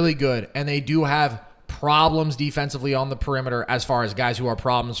be really good, and they do have problems defensively on the perimeter as far as guys who are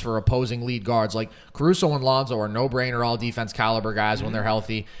problems for opposing lead guards. Like Caruso and Lonzo are no-brainer all defense caliber guys when they're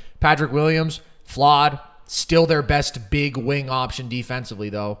healthy. Patrick Williams, flawed, still their best big wing option defensively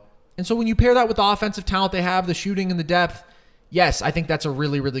though. And so when you pair that with the offensive talent they have, the shooting and the depth, yes, I think that's a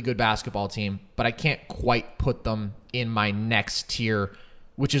really, really good basketball team, but I can't quite put them in my next tier,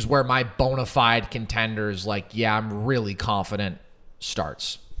 which is where my bona fide contenders, I'm really confident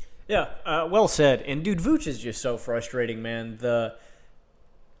starts. Yeah, well said. And, dude, Vooch is just so frustrating, man.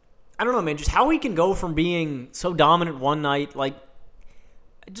 I don't know, man, just how he can go from being so dominant one night, look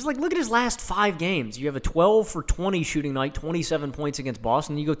at his last 5 games. You have a 12 for 20 shooting night, 27 points against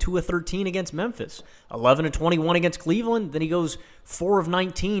Boston. You go 2 of 13 against Memphis, 11 of 21 against Cleveland. Then he goes 4 of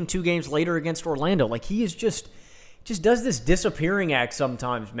 19 2 games later against Orlando. He is just does this disappearing act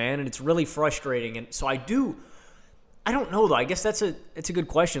sometimes, man, and it's really frustrating. And so I don't know, though. I guess it's a good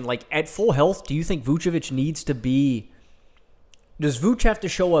question. At full health, do you think Vucevic needs to be... Does Vooch have to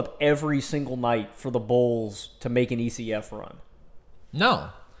show up every single night for the Bulls to make an ECF run? No,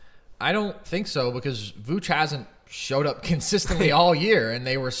 I don't think so, because Vooch hasn't showed up consistently all year, and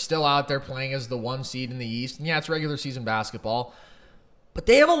they were still out there playing as the 1 seed in the East. And yeah, it's regular season basketball, but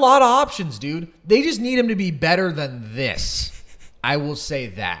they have a lot of options, dude. They just need him to be better than this. I will say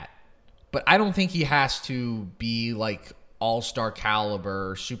that. But I don't think he has to be all-star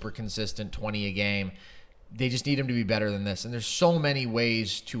caliber, super consistent, 20 a game. They just need him to be better than this. And there's so many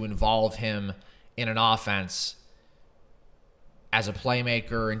ways to involve him in an offense as a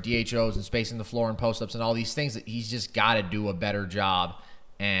playmaker and DHOs and spacing the floor and post-ups and all these things that he's just got to do a better job.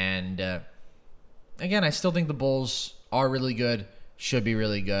 And again, I still think the Bulls are really good, should be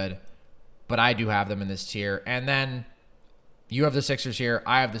really good, but I do have them in this tier. And then you have the Sixers here.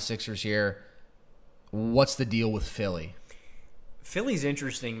 I have the Sixers here. What's the deal with Philly? Philly's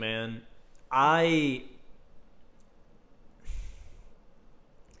interesting, man. I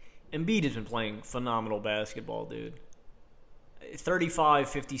Embiid has been playing phenomenal basketball, dude. 35,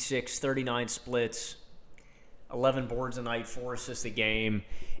 56, 39 splits, 11 boards a night, 4 assists a game.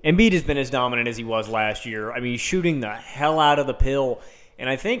 Embiid has been as dominant as he was last year. I mean, he's shooting the hell out of the pill. And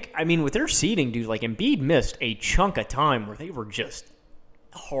I think, with their seeding, dude, like Embiid missed a chunk of time where they were just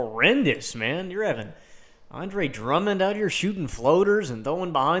horrendous, man. You're having Andre Drummond out here shooting floaters and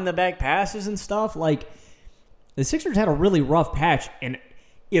throwing behind-the-back passes and stuff. Like, the Sixers had a really rough patch. And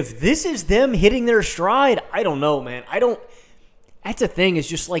if this is them hitting their stride, I don't know, man. That's the thing. It's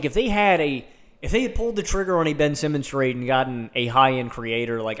just like if they had pulled the trigger on a Ben Simmons trade and gotten a high-end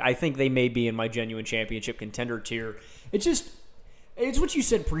creator, like I think they may be in my genuine championship contender tier. It's what you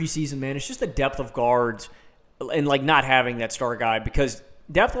said preseason, man. It's just the depth of guards and like not having that star guy because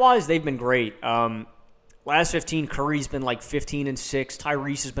depth-wise, they've been great. Last 15, Curry's been like 15-6.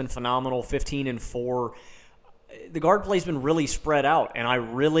 Tyrese has been phenomenal, 15-4. The guard play's been really spread out, and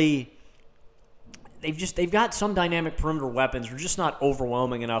they've got some dynamic perimeter weapons. They're just not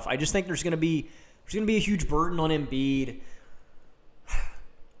overwhelming enough. I just think there's going to be a huge burden on Embiid.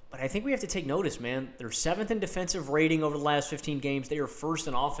 But I think we have to take notice, man. They're 7th in defensive rating over the last 15 games. They are 1st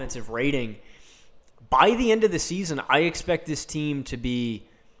in offensive rating. By the end of the season, I expect this team to be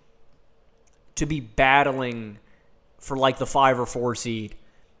battling for like the 5 or 4 seed.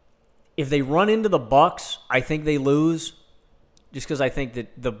 If they run into the Bucks, I think they lose just because I think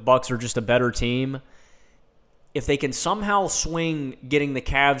that the Bucks are just a better team. If they can somehow swing getting the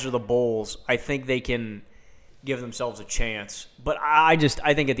Cavs or the Bulls, I think they can give themselves a chance. But I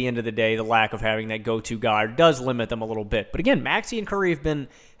think at the end of the day, the lack of having that go-to guy does limit them a little bit. But again, Maxey and Curry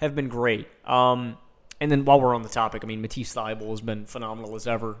have been great. And then while we're on the topic, Matisse Thybulle has been phenomenal as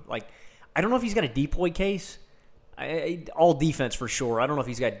ever. Like, I don't know if he's got a depoy case. All defense for sure. I don't know if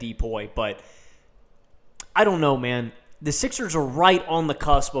he's got depoy, but I don't know, man. The Sixers are right on the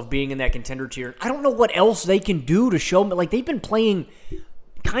cusp of being in that contender tier. I don't know what else they can do to show them. Like, they've been playing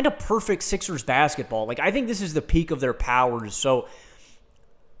kind of perfect Sixers basketball. Like, I think this is the peak of their powers. So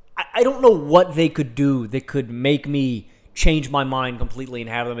I don't know what they could do that could make me change my mind completely and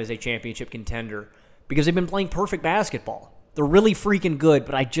have them as a championship contender because they've been playing perfect basketball. They're really freaking good,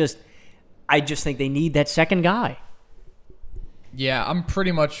 but I just think they need that second guy. Yeah, I'm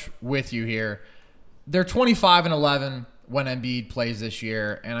pretty much with you here. They're 25-11 when Embiid plays this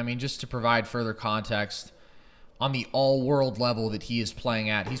year. And just to provide further context on the all-world level that he is playing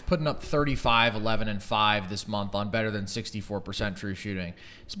at, he's putting up 35, 11, and 5 this month on better than 64% true shooting.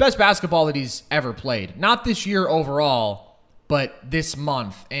 It's the best basketball that he's ever played. Not this year overall, but this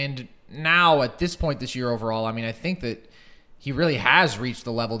month. And now at this point this year overall, I think that he really has reached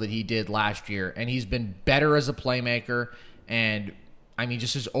the level that he did last year, and he's been better as a playmaker. And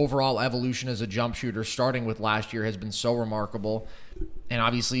just his overall evolution as a jump shooter, starting with last year, has been so remarkable. And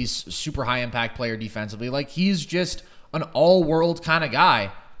obviously, he's a super high impact player defensively. Like, he's just an all world kind of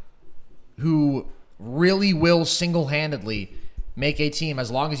guy who really will single handedly make a team, as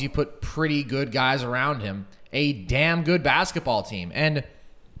long as you put pretty good guys around him, a damn good basketball team. And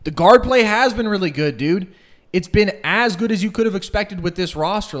the guard play has been really good, dude. It's been as good as you could have expected with this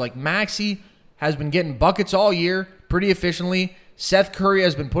roster. Like, Maxey has been getting buckets all year pretty efficiently. Seth Curry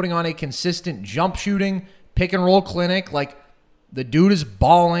has been putting on a consistent jump shooting, pick and roll clinic. Like, the dude is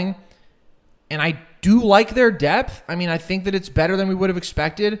balling. And I do like their depth. I think that it's better than we would have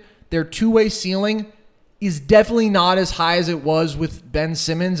expected. Their two-way ceiling is definitely not as high as it was with Ben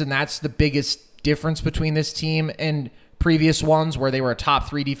Simmons, and that's the biggest difference between this team and previous ones where they were a top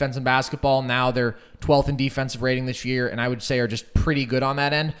 3 defense in basketball. Now they're 12th in defensive rating this year, and I would say are just pretty good on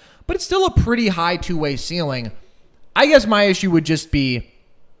that end. But it's still a pretty high two-way ceiling. I guess my issue would just be,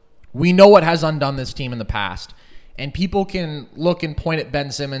 we know what has undone this team in the past. And people can look and point at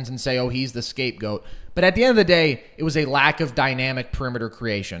Ben Simmons and say, oh, he's the scapegoat. But at the end of the day, it was a lack of dynamic perimeter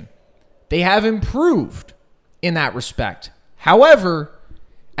creation. They have improved in that respect. However,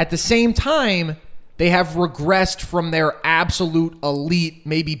 at the same time, they have regressed from their absolute elite,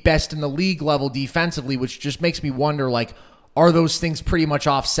 maybe best in the league level defensively, which just makes me wonder, like, are those things pretty much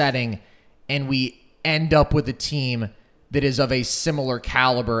offsetting, and we end up with a team that is of a similar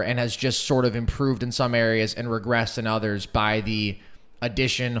caliber and has just sort of improved in some areas and regressed in others by the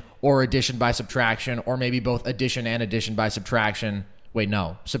addition or addition by subtraction, or maybe both addition and addition by subtraction. Wait,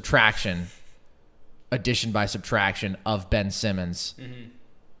 no, subtraction, addition by subtraction of Ben Simmons. Mm-hmm.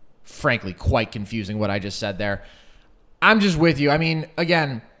 Frankly, quite confusing what I just said there. I'm just with you.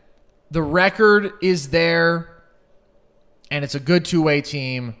 Again, the record is there, and it's a good two-way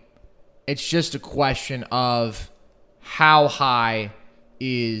team. It's just a question of how high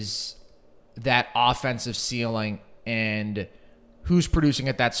is that offensive ceiling, and who's producing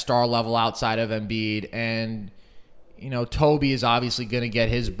at that star level outside of Embiid. And, Toby is obviously going to get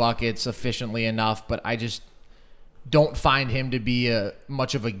his buckets efficiently enough, but I just don't find him to be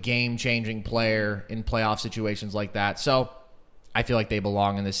much of a game-changing player in playoff situations like that. So I feel like they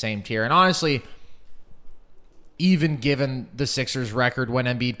belong in the same tier. And honestly, even given the Sixers' record when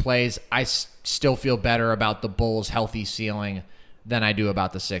Embiid plays, I still feel better about the Bulls' healthy ceiling than I do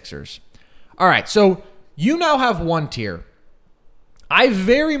about the Sixers. All right, so you now have one tier. I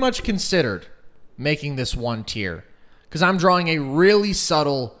very much considered making this one tier because I'm drawing a really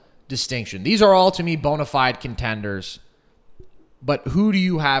subtle distinction. These are all, to me, bona fide contenders. But who do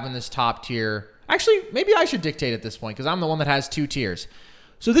you have in this top tier? Actually, maybe I should dictate at this point because I'm the one that has two tiers.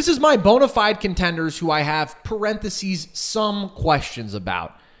 So this is my bona fide contenders who I have parentheses some questions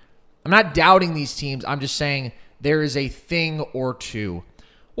about. I'm not doubting these teams. I'm just saying there is a thing or two.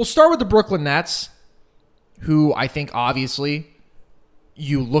 We'll start with the Brooklyn Nets, who I think obviously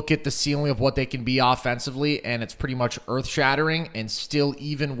you look at the ceiling of what they can be offensively, and it's pretty much earth-shattering, and still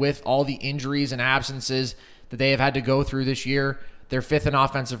even with all the injuries and absences that they have had to go through this year, they're fifth in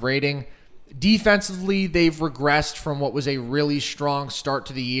offensive rating. Defensively, they've regressed from what was a really strong start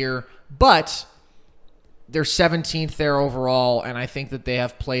to the year, but they're 17th there overall, and I think that they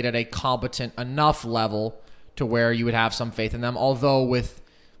have played at a competent enough level to where you would have some faith in them, although with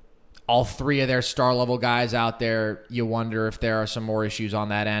all three of their star-level guys out there, you wonder if there are some more issues on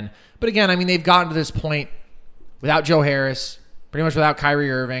that end. But again, I mean, they've gotten to this point without Joe Harris, pretty much without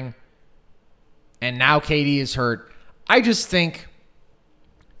Kyrie Irving, and now KD is hurt. I just think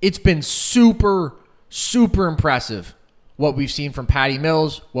it's been super, super impressive what we've seen from Patty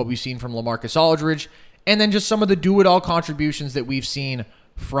Mills, what we've seen from LaMarcus Aldridge, and then just some of the do-it-all contributions that we've seen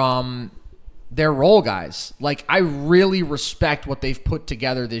from their role guys. Like, I really respect what they've put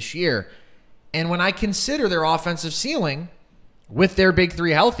together this year. And when I consider their offensive ceiling with their big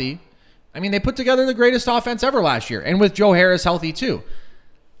three healthy, I mean, they put together the greatest offense ever last year, and with Joe Harris healthy too.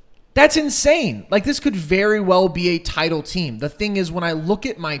 That's insane. Like, this could very well be a title team. The thing is, when I look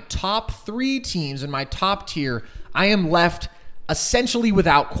at my top three teams in my top tier, I am left essentially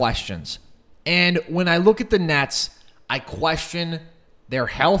without questions. And when I look at the Nets, I question their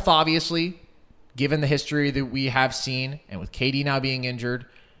health, obviously, given the history that we have seen, and with KD now being injured.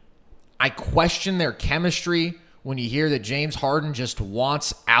 I question their chemistry when you hear that James Harden just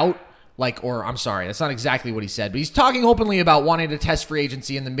wants out. That's not exactly what he said, but he's talking openly about wanting to test free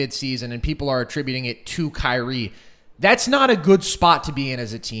agency in the midseason, and people are attributing it to Kyrie. That's not a good spot to be in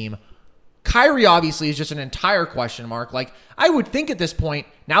as a team. Kyrie obviously is just an entire question mark. Like, I would think at this point,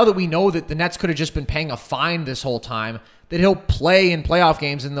 now that we know that the Nets could have just been paying a fine this whole time, that he'll play in playoff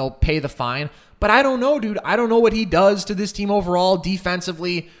games and they'll pay the fine. But I don't know, dude. I don't know what he does to this team overall,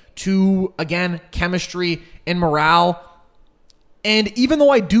 defensively, to, again, chemistry and morale. And even though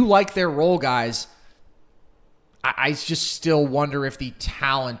I do like their role guys, I just still wonder if the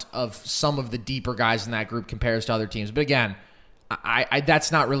talent of some of the deeper guys in that group compares to other teams. But again,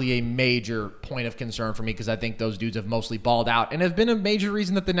 that's not really a major point of concern for me because I think those dudes have mostly balled out and have been a major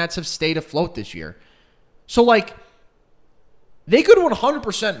reason that the Nets have stayed afloat this year. So, they could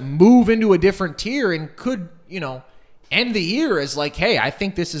 100% move into a different tier and could, end the year as hey, I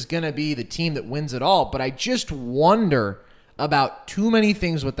think this is going to be the team that wins it all. But I just wonder about too many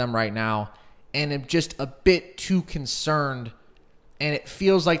things with them right now, and am just a bit too concerned. And it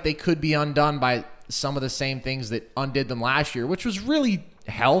feels like they could be undone by some of the same things that undid them last year, which was really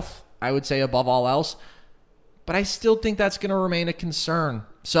health, I would say, above all else. But I still think that's going to remain a concern.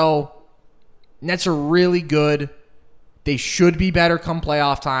 So, Nets are really good. They should be better come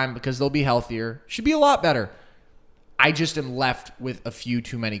playoff time because they'll be healthier. Should be a lot better. I just am left with a few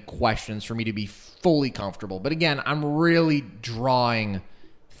too many questions for me to be fully comfortable. But again, I'm really drawing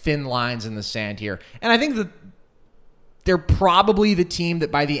thin lines in the sand here. And I think that they're probably the team that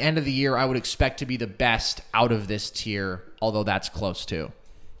by the end of the year I would expect to be the best out of this tier, although that's close too.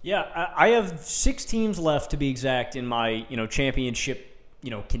 Yeah, I have 6 teams left to be exact in my, championship,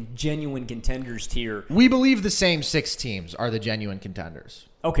 genuine contenders tier. We believe the same 6 teams are the genuine contenders.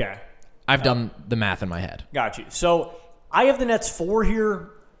 Okay. I've done the math in my head. Got you. So I have the Nets 4 here.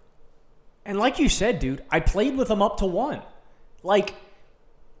 And like you said, dude, I played with them up to 1.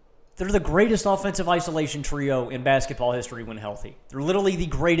 They're the greatest offensive isolation trio in basketball history when healthy. They're literally the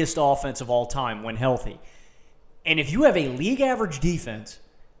greatest offense of all time when healthy. And if you have a league average defense,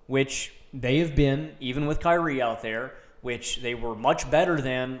 which they have been, even with Kyrie out there, which they were much better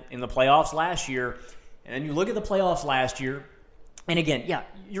than in the playoffs last year, and then you look at the playoffs last year, and again, yeah,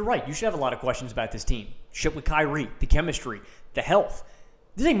 you're right. You should have a lot of questions about this team. Shit with Kyrie, the chemistry, the health.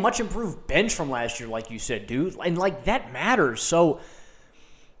 This is a much improved bench from last year, like you said, dude. And, like, that matters. So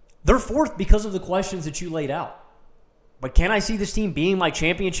they're fourth because of the questions that you laid out. But can I see this team being my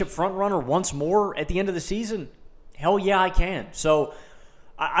championship frontrunner once more at the end of the season? Hell yeah, I can. So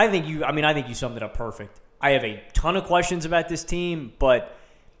I think you summed it up perfect. I have a ton of questions about this team, but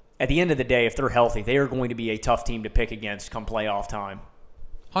at the end of the day, if they're healthy, they are going to be a tough team to pick against come playoff time.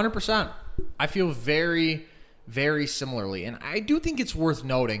 100%. I feel very, very similarly. And I do think it's worth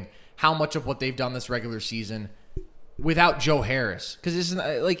noting how much of what they've done this regular season without Joe Harris. Because this is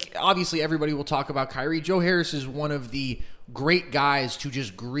like, obviously everybody will talk about Kyrie. Joe Harris is one of the great guys to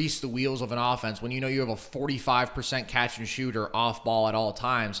just grease the wheels of an offense when you know you have a 45% catch and shooter off ball at all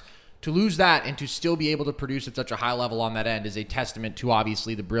times. To lose that and to still be able to produce at such a high level on that end is a testament to,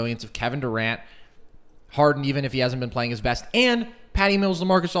 obviously, the brilliance of Kevin Durant, Harden, even if he hasn't been playing his best, and Patty Mills,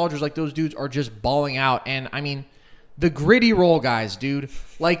 LaMarcus Aldridge. Like, those dudes are just balling out. And, I mean, the gritty role guys, dude,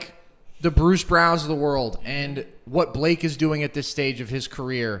 like the Bruce Browns of the world and what Blake is doing at this stage of his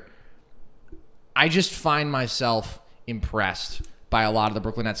career, I just find myself impressed by a lot of the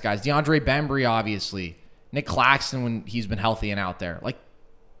Brooklyn Nets guys. DeAndre Bembry, obviously. Nick Claxton when he's been healthy and out there. Like,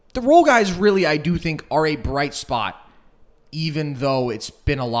 the role guys really, I do think, are a bright spot, even though it's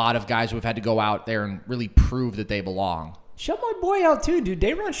been a lot of guys who have had to go out there and really prove that they belong. Shut my boy out, too, dude.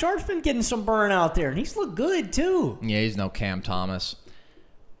 Day'Ron Sharpe's been getting some burn out there, and he's looked good, too. Yeah, he's no Cam Thomas.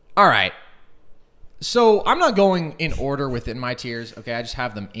 All right. So I'm not going in order within my tiers. Okay, I just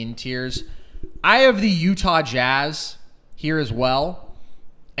have them in tiers. I have the Utah Jazz here as well,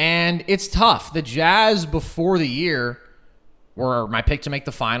 and it's tough. The Jazz before the year were my pick to make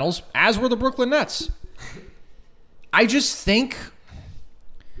the finals, as were the Brooklyn Nets. I just think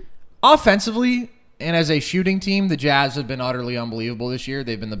offensively and as a shooting team, the Jazz have been utterly unbelievable this year.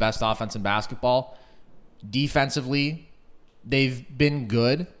 They've been the best offense in basketball. Defensively, they've been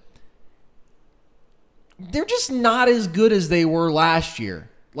good. They're just not as good as they were last year.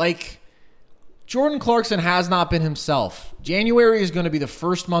 Like, Jordan Clarkson has not been himself. January is going to be the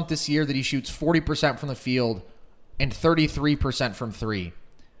first month this year that he shoots 40% from the field and 33% from three.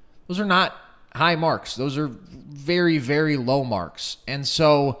 Those are not high marks. Those are very, very low marks. And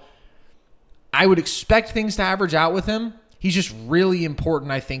so I would expect things to average out with him. He's just really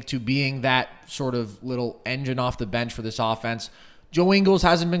important, I think, to being that sort of little engine off the bench for this offense. Joe Ingles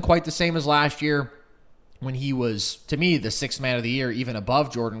hasn't been quite the same as last year when he was, to me, the sixth man of the year, even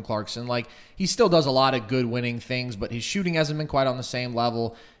above Jordan Clarkson. Like, he still does a lot of good winning things, but his shooting hasn't been quite on the same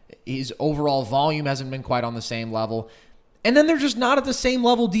level. His overall volume hasn't been quite on the same level. And then they're just not at the same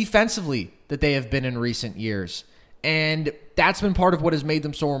level defensively that they have been in recent years. And that's been part of what has made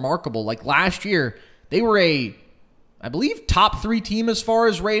them so remarkable. Like last year, they were I believe, top 3 team as far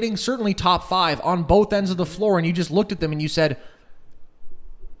as rating, certainly top 5 on both ends of the floor. And you just looked at them and you said,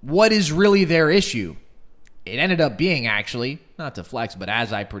 what is really their issue? It ended up being, actually, not to flex, but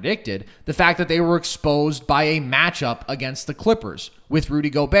as I predicted, the fact that they were exposed by a matchup against the Clippers with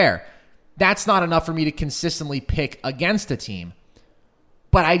Rudy Gobert. That's not enough for me to consistently pick against a team.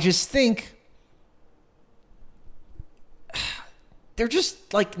 But I just think they're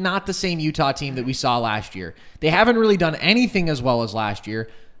just like not the same Utah team that we saw last year. They haven't really done anything as well as last year.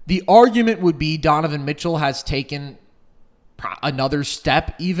 The argument would be Donovan Mitchell has taken another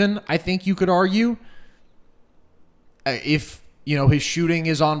step even, I think you could argue. If, his shooting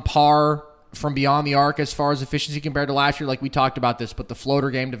is on par from beyond the arc as far as efficiency compared to last year, like we talked about this, but the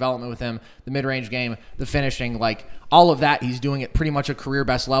floater game development with him, the mid-range game, the finishing, like all of that, he's doing at pretty much a career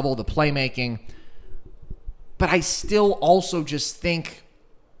best level, the playmaking. But I still also just think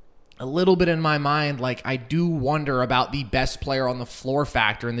a little bit in my mind, like I do wonder about the best player on the floor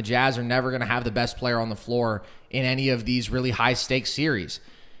factor, and the Jazz are never going to have the best player on the floor in any of these really high-stakes series.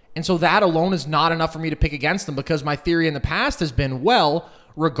 And so that alone is not enough for me to pick against them, because my theory in the past has been, well,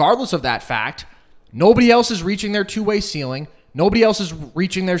 regardless of that fact, nobody else is reaching their two-way ceiling, nobody else is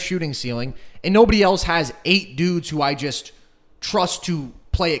reaching their shooting ceiling, and nobody else has 8 dudes who I just trust to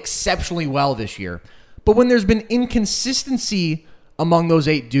play exceptionally well this year. But when there's been inconsistency among those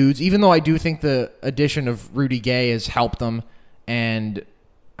 8 dudes, even though I do think the addition of Rudy Gay has helped them, and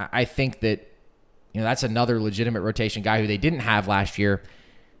I think that that's another legitimate rotation guy who they didn't have last year,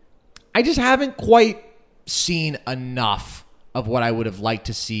 I just haven't quite seen enough of what I would have liked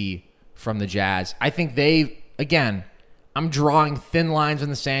to see from the Jazz. I think I'm drawing thin lines in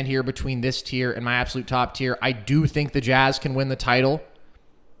the sand here between this tier and my absolute top tier. I do think the Jazz can win the title.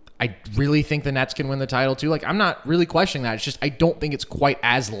 I really think the Nets can win the title too. Like, I'm not really questioning that. It's just I don't think it's quite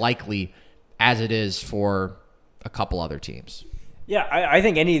as likely as it is for a couple other teams. Yeah, I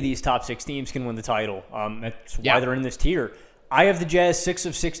think any of these top 6 teams can win the title. That's why they're in this tier. I have the Jazz 6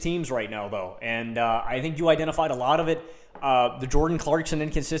 of 6 teams right now, though, and I think you identified a lot of it. The Jordan Clarkson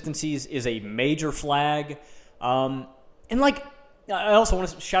inconsistencies is a major flag. And, I also want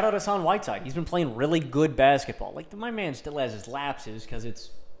to shout out Hassan Whiteside. He's been playing really good basketball. My man still has his lapses because it's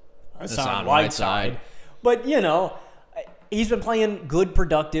Hassan Whiteside. But, he's been playing good,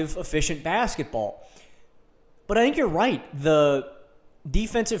 productive, efficient basketball. But I think you're right. The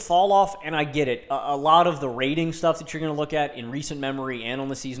defensive fall off, and I get it. A lot of the rating stuff that you're going to look at in recent memory and on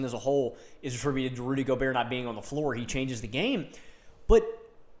the season as a whole is attributed to Rudy Gobert not being on the floor. He changes the game. But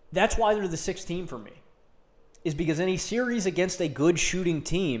that's why they're the 6th team for me, is because any series against a good shooting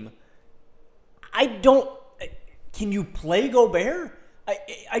team, can you play Gobert?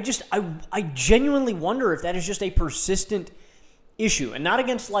 I genuinely wonder if that is just a persistent issue, and not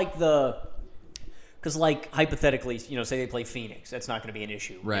against because hypothetically, say they play Phoenix, that's not going to be an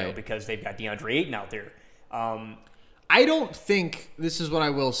issue, right? Because they've got DeAndre Ayton out there. I don't think, this is what I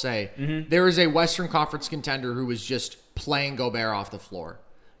will say, there is a Western Conference contender who is just playing Gobert off the floor.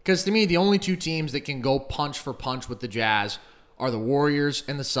 Because to me, the only 2 teams that can go punch for punch with the Jazz are the Warriors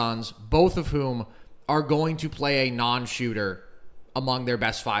and the Suns, both of whom are going to play a non-shooter among their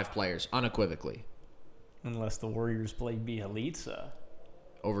best 5 players, unequivocally. Unless the Warriors play Bielitsa.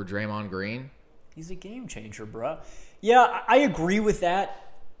 Over Draymond Green? He's a game changer, bro. Yeah, I agree with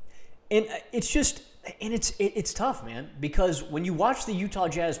that. And it's tough, man, because when you watch the Utah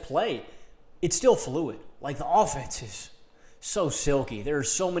Jazz play, it's still fluid. The offense is so silky. There are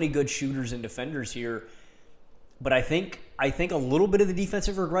so many good shooters and defenders here. But I think a little bit of the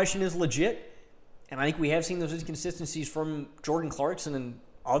defensive regression is legit. And I think we have seen those inconsistencies from Jordan Clarkson and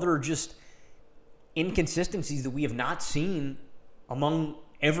other just inconsistencies that we have not seen among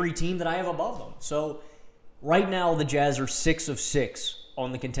every team that I have above them. So right now the Jazz are 6 of 6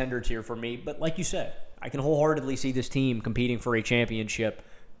 on the contender tier for me. But like you said, I can wholeheartedly see this team competing for a championship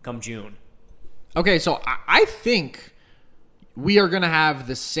come June. Okay, so I think we are going to have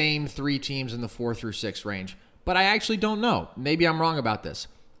the same 3 teams in the 4 through 6 range. But I actually don't know. Maybe I'm wrong about this.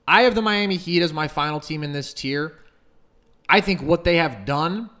 I have the Miami Heat as my final team in this tier. I think what they have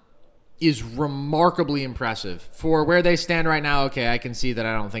done is remarkably impressive. For where they stand right now, okay, I can see that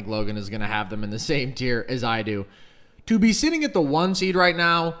I don't think Logan is going to have them in the same tier as I do. To be sitting at the 1 seed right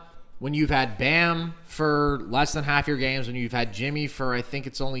now, when you've had Bam for less than half your games, when you've had Jimmy for, I think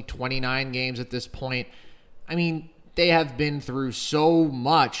it's only 29 games at this point, I mean, they have been through so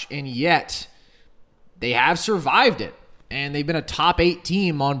much, and yet they have survived it. And they've been a top 8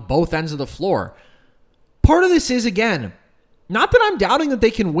 team on both ends of the floor. Part of this is, again, not that I'm doubting that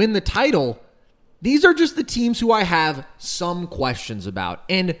they can win the title. These are just the teams who I have some questions about.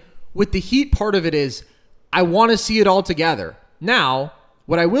 And with the Heat, part of it is I want to see it all together. Now,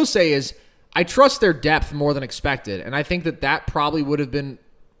 what I will say is I trust their depth more than expected. And I think that probably would have been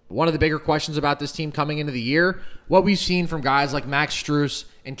one of the bigger questions about this team coming into the year. What we've seen from guys like Max Strus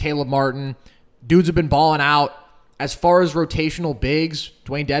and Caleb Martin, dudes have been balling out. As far as rotational bigs,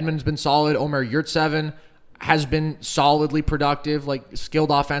 Dwayne Dedmon's been solid. Omer Yurtseven has been solidly productive, skilled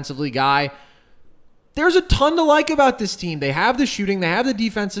offensively guy. There's a ton to like about this team. They have the shooting. They have the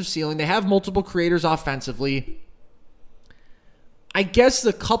defensive ceiling. They have multiple creators offensively. I guess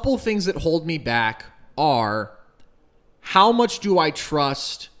the couple things that hold me back are how much do I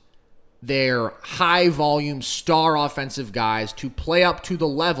trust their high-volume star offensive guys to play up to the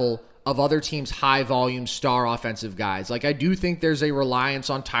level of other teams' high-volume star offensive guys. I do think there's a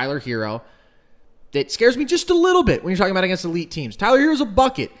reliance on Tyler Hero that scares me just a little bit when you're talking about against elite teams. Tyler Hero's a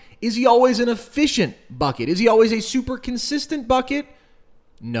bucket. Is he always an efficient bucket? Is he always a super consistent bucket?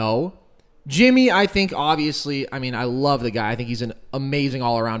 No. Jimmy, I think, obviously, I love the guy. I think he's an amazing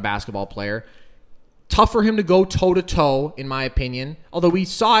all-around basketball player. Tough for him to go toe-to-toe, in my opinion. Although we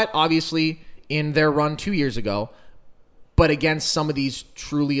saw it, obviously, in their run 2 years ago. But against some of these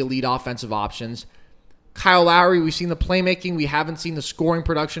truly elite offensive options. Kyle Lowry, we've seen the playmaking. We haven't seen the scoring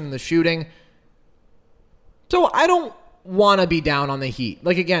production and the shooting. So I don't want to be down on the Heat.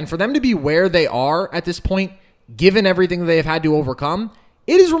 Again, for them to be where they are at this point, given everything that they've had to overcome,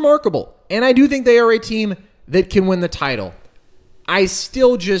 it is remarkable. And I do think they are a team that can win the title. I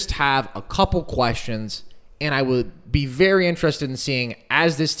still just have a couple questions, and I would be very interested in seeing,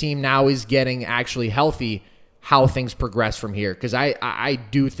 as this team now is getting actually healthy, how things progress from here. Because I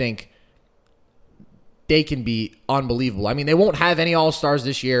do think they can be unbelievable. They won't have any All-Stars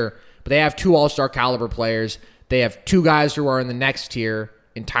this year, but they have 2 All-Star caliber players. They have 2 guys who are in the next tier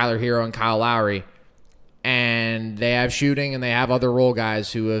in Tyler Hero and Kyle Lowry. And they have shooting, and they have other role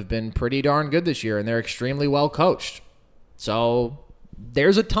guys who have been pretty darn good this year, and they're extremely well coached. So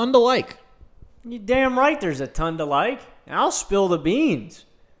there's a ton to like. You're damn right there's a ton to like. And I'll spill the beans.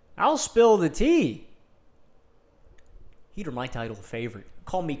 I'll spill the tea. Heater, my title favorite.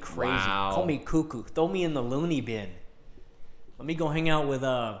 Call me crazy. Wow. Call me cuckoo. Throw me in the loony bin. Let me go hang out with,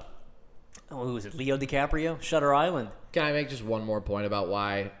 who was it, Leo DiCaprio? Shutter Island. Can I make just one more point about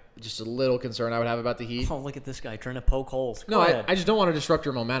why, just a little concern I would have about the Heat? Oh, look at this guy trying to poke holes. No, I just don't want to disrupt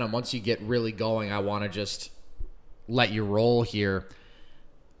your momentum. Once you get really going, I want to just let you roll here.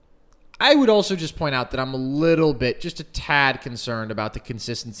 I would also just point out that I'm a little bit, just a tad concerned about the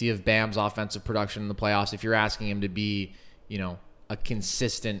consistency of Bam's offensive production in the playoffs if you're asking him to be, a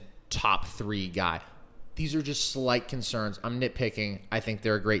consistent top 3 guy. These are just slight concerns. I'm nitpicking. I think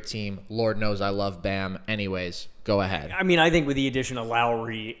they're a great team. Lord knows I love Bam. Anyways, go ahead. I mean, I think with the addition of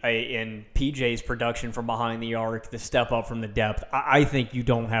Lowry and PJ's production from behind the arc, the step up from the depth, I think you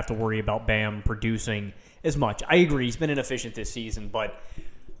don't have to worry about Bam producing as much. I agree. He's been inefficient this season, but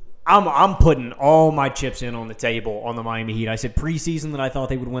I'm putting all my chips in on the table on the Miami Heat. I said preseason that I thought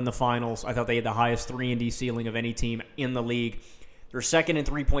they would win the finals. I thought they had the highest 3-and-D ceiling of any team in the league. They're second in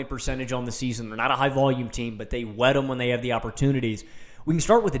three-point percentage on the season. They're not a high-volume team, but they wet them when they have the opportunities. We can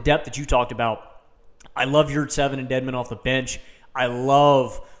start with the depth that you talked about. I love Yurtseven and Dedmon off the bench. I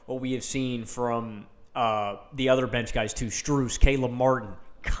love what we have seen from the other bench guys too. Strus, Caleb Martin,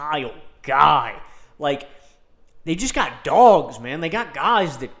 Kyle, Guy. They just got dogs, man. They got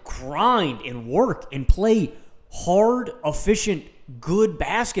guys that grind and work and play hard, efficient, good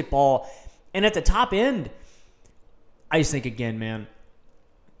basketball. And at the top end, I just think, again, man,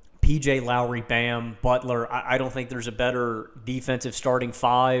 PJ, Lowry, Bam, Butler, I don't think there's a better defensive starting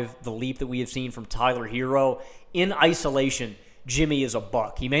 5. The leap that we have seen from Tyler Hero. In isolation, Jimmy is a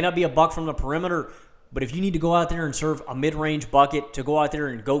buck. He may not be a buck from the perimeter, but if you need to go out there and serve a mid-range bucket, to go out there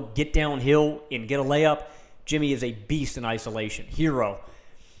and go get downhill and get a layup, Jimmy is a beast in isolation. Hero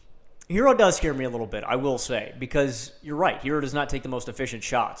does scare me a little bit, I will say, because you're right. Hero does not take the most efficient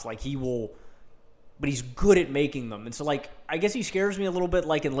shots. But he's good at making them. And so, I guess he scares me a little bit,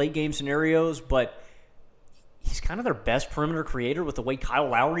 in late-game scenarios, but he's kind of their best perimeter creator with the way Kyle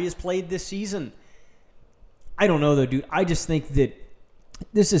Lowry has played this season. I don't know, though, dude. I just think that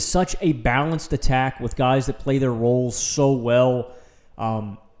this is such a balanced attack with guys that play their roles so well.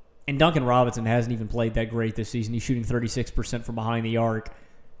 And Duncan Robinson hasn't even played that great this season. He's shooting 36% from behind the arc.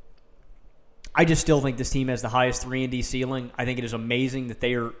 I just still think this team has the highest 3-and-D ceiling. I think it is amazing that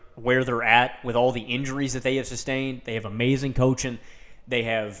they are where they're at with all the injuries that they have sustained. They have amazing coaching. They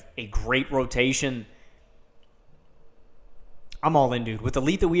have a great rotation. I'm all in, dude. With the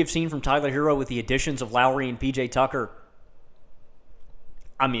leap that we have seen from Tyler Hero with the additions of Lowry and PJ Tucker,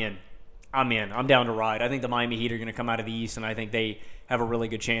 I'm in. I'm down to ride. I think the Miami Heat are going to come out of the East, and I think they have a really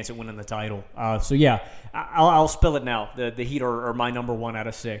good chance at winning the title. So, yeah, I'll spill it now. The Heat are my number 1 out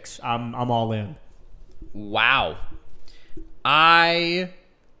of 6. I'm all in. Wow. I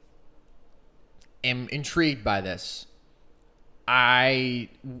am intrigued by this. I,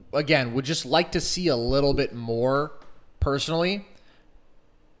 again, would just like to see a little bit more personally.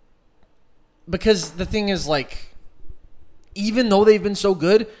 Because the thing is, even though they've been so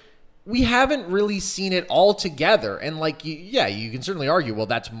good, we haven't really seen it all together. And, you can certainly argue, well,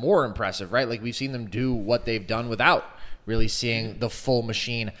 that's more impressive, right? We've seen them do what they've done without really seeing the full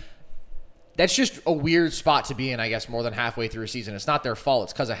machine. That's just a weird spot to be in, I guess, more than halfway through a season. It's not their fault.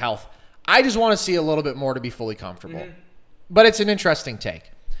 It's because of health. I just want to see a little bit more to be fully comfortable. Mm-hmm. But it's an interesting take.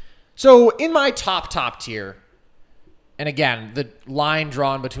 So, in my top tier, and again, the line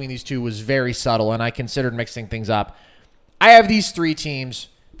drawn between these two was very subtle, and I considered mixing things up. I have these 3 teams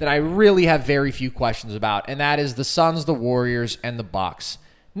that I really have very few questions about, and that is the Suns, the Warriors, and the Bucks.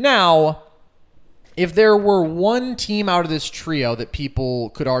 Now, if there were one team out of this trio that people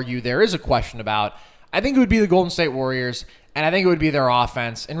could argue there is a question about, I think it would be the Golden State Warriors, and I think it would be their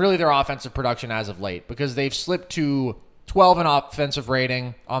offense, and really their offensive production as of late, because they've slipped to 12 in offensive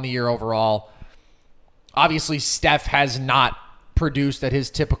rating on the year overall. Obviously, Steph has not produced at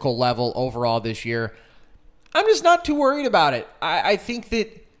his typical level overall this year. I'm just not too worried about it. I think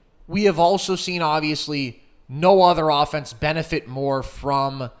that we have also seen, obviously, no other offense benefit more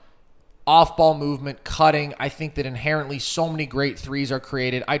from off-ball movement, cutting. I think that inherently so many great threes are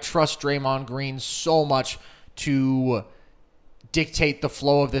created. I trust Draymond Green so much to dictate the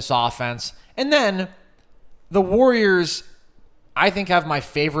flow of this offense. And then the Warriors, I think, have my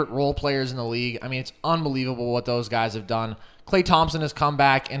favorite role players in the league. I mean, it's unbelievable what those guys have done. Klay Thompson has come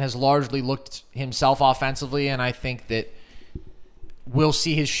back and has largely looked himself offensively, and I think that we'll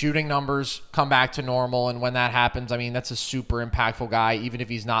see his shooting numbers come back to normal, and when that happens, I mean, that's a super impactful guy, even if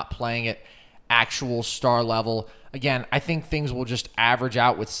he's not playing it actual star level. Again, I think things will just average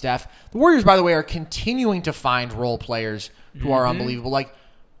out with Steph. The Warriors, by the way, are continuing to find role players who are unbelievable. Like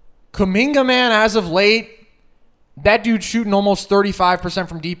Kuminga, man, as of late, that dude's shooting almost 35%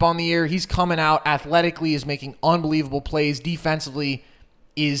 from deep on the year. He's coming out athletically, is making unbelievable plays. Defensively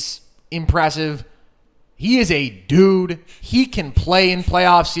is impressive. He is a dude. He can play in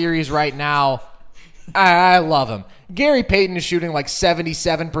playoff series right now. I love him. Gary Payton is shooting like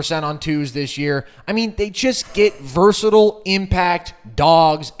 77% on twos this year. I mean, they just get versatile impact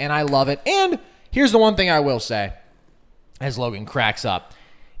dogs, and I love it. And here's the one thing I will say, as Logan cracks up.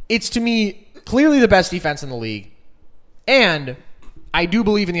 It's, to me, clearly the best defense in the league. And I do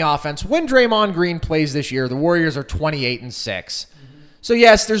believe in the offense. When Draymond Green plays this year, the Warriors are 28-6. So,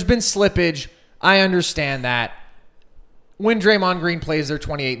 yes, there's been slippage. I understand that. When Draymond Green plays, they're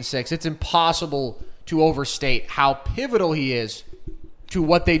 28-6. It's impossible to overstate how pivotal he is to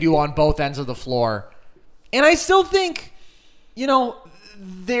what they do on both ends of the floor. And I still think,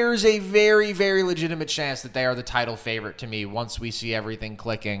 there's a very, very legitimate chance that they are the title favorite to me once we see everything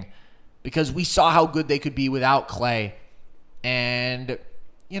clicking, because we saw how good they could be without Clay and,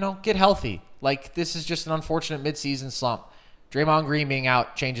 get healthy. Like, this is just an unfortunate midseason slump. Draymond Green being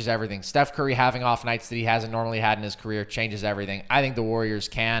out changes everything. Steph Curry having off nights that he hasn't normally had in his career changes everything. I think the Warriors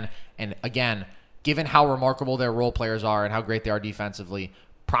can, and again, given how remarkable their role players are and how great they are defensively,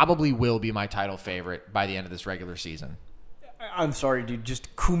 probably will be my title favorite by the end of this regular season. I'm sorry, dude.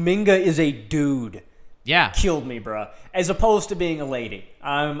 Just Kuminga is a dude. Yeah. Killed me, bro. As opposed to being a lady.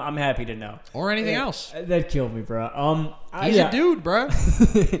 I'm happy to know. Or anything else. That killed me, bro. He's a dude, bro.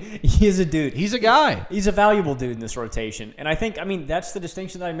 He is a dude. He's a guy. He's a valuable dude in this rotation. And I think, that's the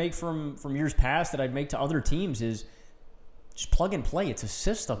distinction that I make from years past that I'd make to other teams is just plug and play. It's a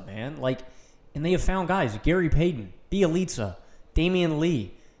system, man. And they have found guys. Gary Payton, Bielitsa, Damian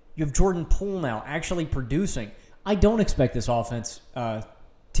Lee. You have Jordan Poole now actually producing. I don't expect this offense to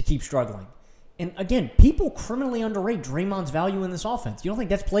keep struggling. And again, people criminally underrate Draymond's value in this offense. You don't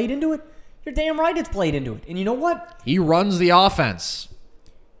think that's played into it? You're damn right it's played into it. And you know what? He runs the offense.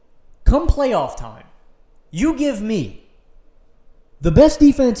 Come playoff time, you give me the best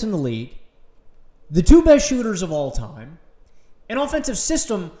defense in the league, the two best shooters of all time, an offensive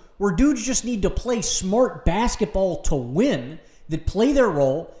system where dudes just need to play smart basketball to win, that play their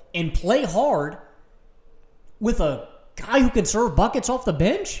role and play hard with a guy who can serve buckets off the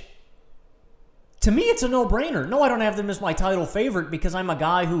bench. To me, it's a no-brainer. No, I don't have them as my title favorite because I'm a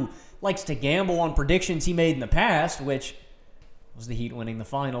guy who likes to gamble on predictions he made in the past, which was the Heat winning the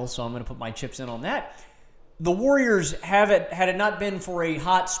finals, so I'm going to put my chips in on that. The Warriors, had it not been for a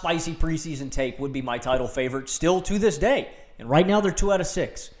hot, spicy preseason take, would be my title favorite still to this day. And right now they're 2 out of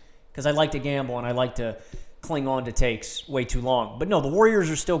 6 because I like to gamble and I like to cling on to takes way too long. But no, the Warriors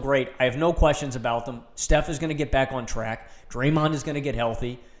are still great. I have no questions about them. Steph is going to get back on track. Draymond is going to get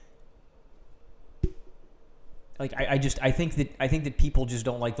healthy. I think that people just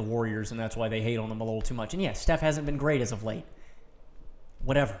don't like the Warriors, and that's why they hate on them a little too much. And yeah, Steph hasn't been great as of late.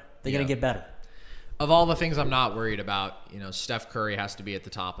 Whatever. They're going to get better. Of all the things I'm not worried about, Steph Curry has to be at the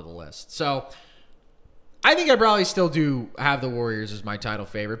top of the list. So I think I probably still do have the Warriors as my title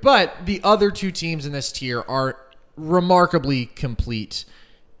favorite, but the other two teams in this tier are remarkably complete.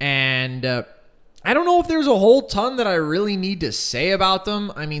 And I don't know if there's a whole ton that I really need to say about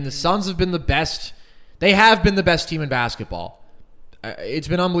them. I mean, the Suns have been the best. They have been the best team in basketball. It's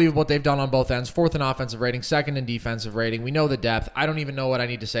been unbelievable what they've done on both ends. 4th in offensive rating, 2nd in defensive rating. We know the depth. I don't even know what I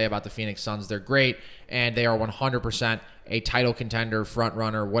need to say about the Phoenix Suns. They're great, and they are 100% a title contender, front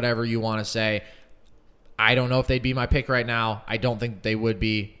runner, whatever you want to say. I don't know if they'd be my pick right now. I don't think they would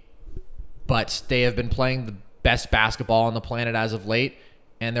be, but they have been playing the best basketball on the planet as of late,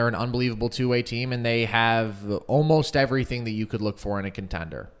 and they're an unbelievable two-way team, and they have almost everything that you could look for in a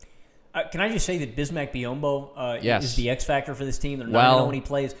contender. Can I just say that Bismack Biyombo yes. is the X factor for this team? They're not know when he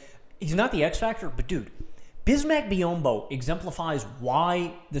plays. He's not the X factor, but dude, Bismack Biyombo exemplifies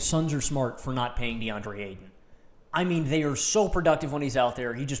why the Suns are smart for not paying DeAndre Ayton. I mean, they are so productive when he's out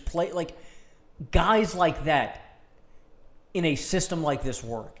there. He just guys like that in a system like this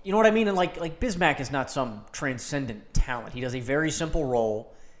work. You know what I mean? And like Bismack is not some transcendent talent. He does a very simple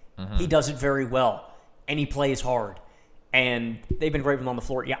role. Mm-hmm. He does it very well, and he plays hard. And they've been great with him on the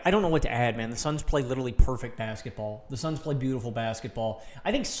floor. Yeah, I don't know what to add, man. The Suns play literally perfect basketball. The Suns play beautiful basketball.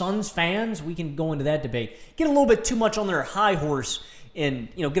 I think Suns fans, we can go into that debate, get a little bit too much on their high horse and,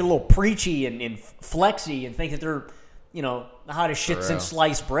 get a little preachy and flexy and think that they're, the hottest shit since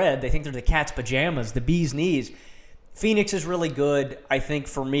sliced bread. They think they're the cat's pajamas, the bee's knees. Phoenix is really good. I think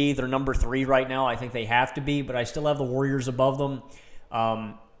for me, they're number 3 right now. I think they have to be, but I still have the Warriors above them.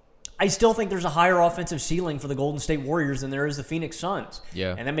 I still think there's a higher offensive ceiling for the Golden State Warriors than there is the Phoenix Suns.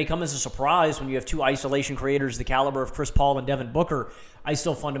 Yeah. And that may come as a surprise when you have two isolation creators the caliber of Chris Paul and Devin Booker. I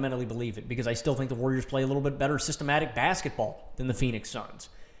still fundamentally believe it because I still think the Warriors play a little bit better systematic basketball than the Phoenix Suns.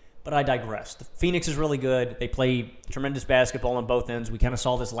 But I digress. The Phoenix is really good. They play tremendous basketball on both ends. We kind of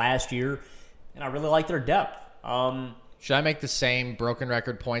saw this last year, and I really like their depth. Should I make the same broken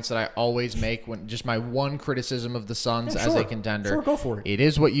record points that I always make when just my one criticism of the Suns Yeah, as sure. a contender? Sure, go for it. It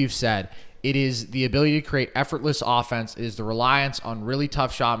is what you've said. It is the ability to create effortless offense. It is the reliance on really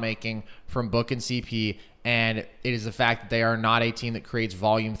tough shot making from Book and CP. And it is the fact that they are not a team that creates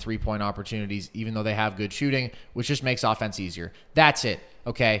volume three-point opportunities, even though they have good shooting, which just makes offense easier. That's it,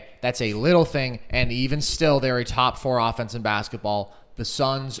 okay? That's a little thing, and even still, they're a top 4 offense in basketball. The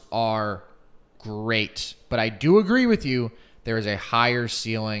Suns are great, but I do agree with you. There is a higher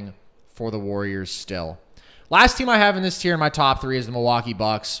ceiling for the Warriors still. Last team I have in this tier in my top 3 is the Milwaukee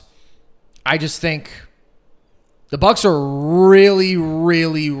Bucks. I just think the Bucks are really,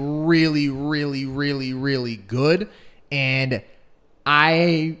 really, really, really, really, really good, and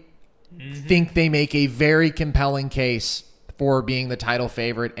I think they make a very compelling case for being the title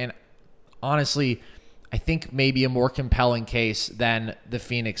favorite, and honestly, I think maybe a more compelling case than the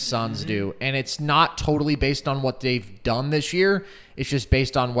Phoenix Suns do. And it's not totally based on what they've done this year. It's just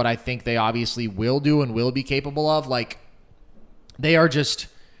based on what I think they obviously will do and will be capable of. Like, they are just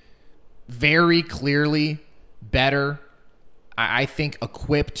very clearly better, I think,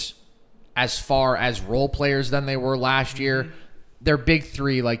 equipped as far as role players than they were last year. Their big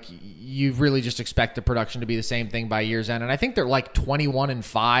 3, like, you really just expect the production to be the same thing by year's end. And I think they're like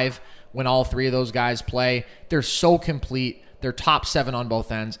 21-5 when all 3 of those guys play. They're so complete. They're top 7 on both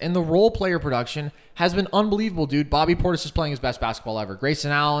ends. And the role player production has been unbelievable, dude. Bobby Portis is playing his best basketball ever.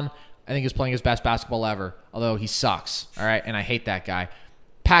 Grayson Allen, I think, is playing his best basketball ever, although he sucks, all right? And I hate that guy.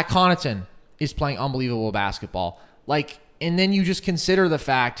 Pat Connaughton is playing unbelievable basketball. Like, and then you just consider the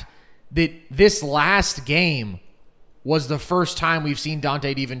fact that this last game was the first time we've seen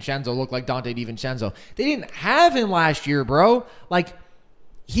Dante DiVincenzo look like Dante DiVincenzo. They didn't have him last year, bro. Like,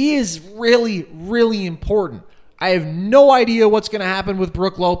 he is really, really important. I have no idea what's going to happen with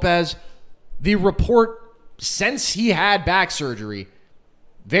Brook Lopez. The report since he had back surgery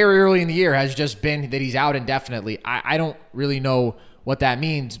very early in the year has just been that he's out indefinitely. I don't really know what that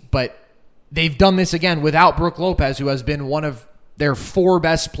means, but they've done this again without Brook Lopez, who has been one of their 4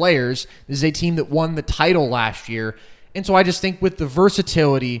 best players. This is a team that won the title last year. And so I just think with the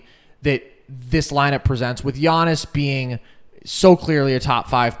versatility that this lineup presents, with Giannis being so clearly a top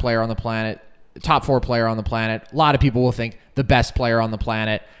 5 player on the planet, top 4 player on the planet, a lot of people will think the best player on the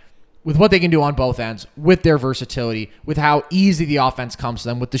planet, with what they can do on both ends, with their versatility, with how easy the offense comes to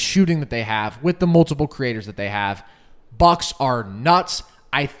them, with the shooting that they have, with the multiple creators that they have, Bucks are nuts.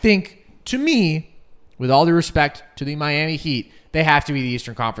 I think, to me, with all due respect to the Miami Heat, they have to be the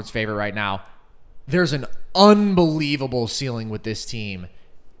Eastern Conference favorite right now. There's an unbelievable ceiling with this team.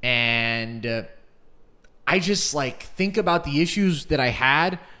 And I just, like, think about the issues that I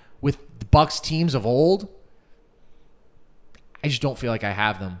had with the Bucks teams of old. I just don't feel like I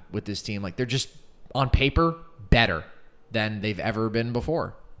have them with this team. Like, they're just, on paper, better than they've ever been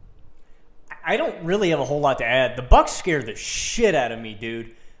before. I don't really have a whole lot to add. The Bucks scared the shit out of me,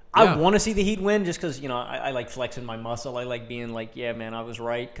 dude. I want to see the Heat win just because, you know, I like flexing my muscle. I like being like, yeah, man, I was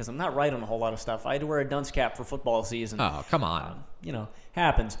right, because I'm not right on a whole lot of stuff. I had to wear a dunce cap for football season. Oh, come on. You know,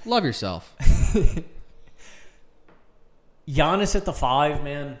 happens. Love yourself. Giannis at the 5,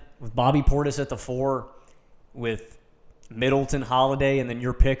 man, with Bobby Portis at the 4, with Middleton, Holiday, and then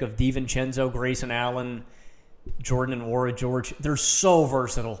your pick of DiVincenzo, Grayson Allen, Jordan and Wara George. They're so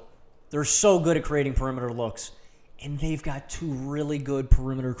versatile. They're so good at creating perimeter looks. And they've got 2 really good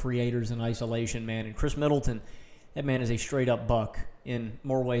perimeter creators in isolation, man. And Chris Middleton, that man is a straight-up buck in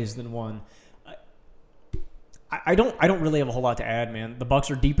more ways than one. I don't really have a whole lot to add, man. The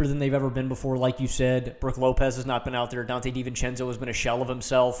Bucks are deeper than they've ever been before, like you said. Brook Lopez has not been out there. Dante DiVincenzo has been a shell of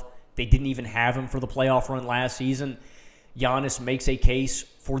himself. They didn't even have him for the playoff run last season. Giannis makes a case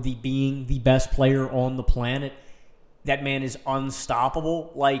for being the best player on the planet. That man is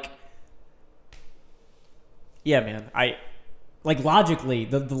unstoppable. Like, yeah, man. Logically,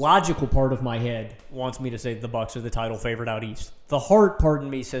 the logical part of my head wants me to say the Bucks are the title favorite out east. The heart part in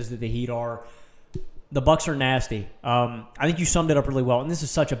me says that the Heat are. The Bucks are nasty. I think you summed it up really well, and this is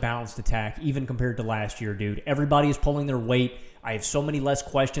such a balanced attack, even compared to last year, dude. Everybody is pulling their weight. I have so many less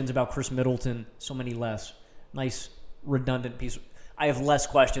questions about Chris Middleton. So many less. Nice, redundant piece. I have less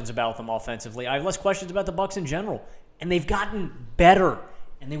questions about them offensively. I have less questions about the Bucks in general, and they've gotten better,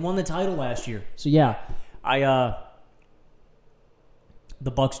 and they won the title last year. So, yeah.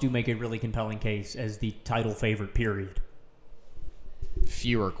 the Bucks do make a really compelling case as the title favorite, period.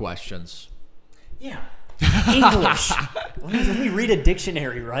 Fewer questions. Yeah. English. Let me read a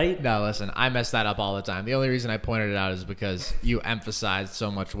dictionary, right? No, listen, I mess that up all the time. The only reason I pointed it out is because you emphasized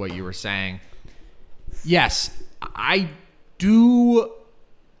so much what you were saying. Yes, I do,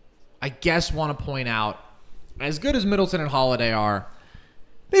 I guess, want to point out, as good as Middleton and Holiday are,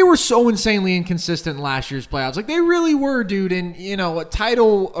 they were so insanely inconsistent in last year's playoffs. Like, they really were, dude. And, a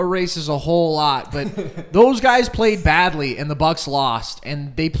title erases a whole lot. But those guys played badly, and the Bucks lost.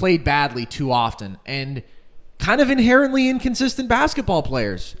 And they played badly too often. And kind of inherently inconsistent basketball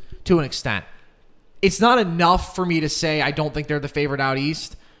players to an extent. It's not enough for me to say I don't think they're the favorite out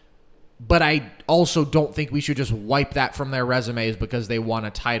east. But I also don't think we should just wipe that from their resumes because they won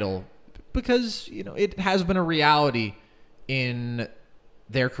a title. Because, it has been a reality in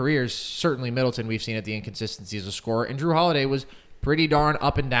their careers. Certainly Middleton, we've seen at the inconsistency as a scorer, and Drew Holiday was pretty darn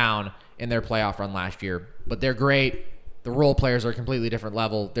up and down in their playoff run last year. But they're great. The role players are a completely different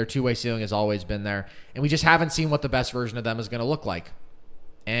level. Their two-way ceiling has always been there, and we just haven't seen what the best version of them is going to look like.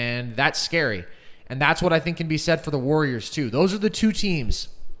 And that's scary. And that's what I think can be said for the Warriors too. Those are the two teams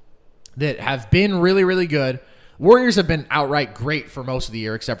that have been really, really good. Warriors have been outright great for most of the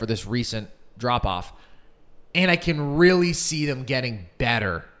year, except for this recent drop-off. And I can really see them getting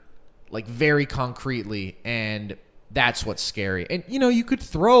better, like very concretely, and that's what's scary. And, you could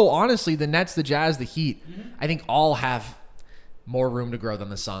throw, honestly, the Nets, the Jazz, the Heat, I think all have more room to grow than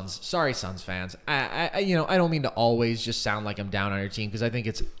the Suns. Sorry, Suns fans. I don't mean to always just sound like I'm down on your team because I think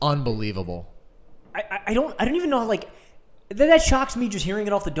it's unbelievable. I don't even know, that shocks me just hearing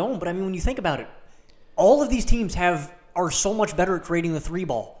it off the dome, but I mean, when you think about it, all of these teams are so much better at creating the three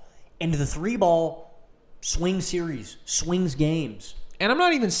ball, and the three ball swings series, swings games. And I'm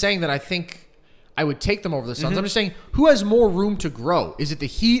not even saying that I think I would take them over the Suns. I'm just saying, who has more room to grow? Is it the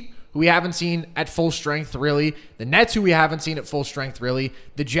Heat, who we haven't seen at full strength, really? The Nets, who we haven't seen at full strength, really?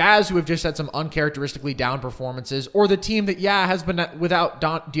 The Jazz, who have just had some uncharacteristically down performances? Or the team that, has been without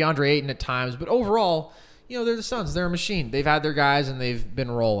DeAndre Ayton at times, but overall, they're the Suns. They're a machine. They've had their guys, and they've been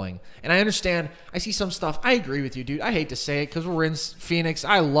rolling. And I understand. I see some stuff. I agree with you, dude. I hate to say it because we're in Phoenix.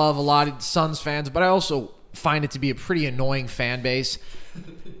 I love a lot of Suns fans, but I also find it to be a pretty annoying fan base.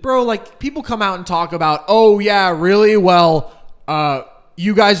 Bro, people come out and talk about, oh, yeah, really? Well,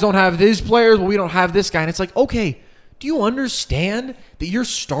 you guys don't have these players. Well, we don't have this guy. And it's like, okay, do you understand that your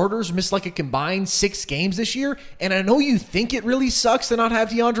starters missed a combined 6 games this year? And I know you think it really sucks to not have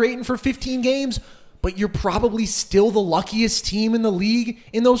DeAndre Ayton for 15 games, but you're probably still the luckiest team in the league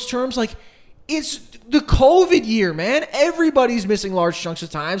in those terms. It's the COVID year, man. Everybody's missing large chunks of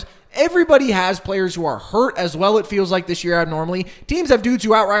times. Everybody has players who are hurt as well, it feels like, this year abnormally. Teams have dudes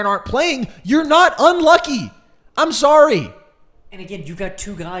who outright aren't playing. You're not unlucky. I'm sorry. And again, you've got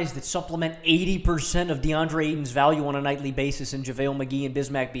two guys that supplement 80% of DeAndre Ayton's value on a nightly basis in JaVale McGee and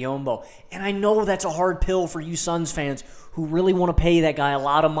Bismack Biyombo. And I know that's a hard pill for you Suns fans who really want to pay that guy a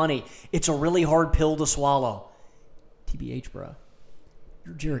lot of money. It's a really hard pill to swallow. TBH, bro.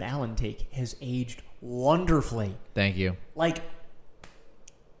 Your Jared Allen take has aged wonderfully. Thank you.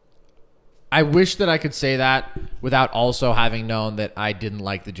 I wish that I could say that without also having known that I didn't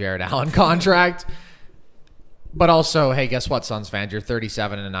like the Jared Allen contract. But also, hey, guess what, Suns fans? You're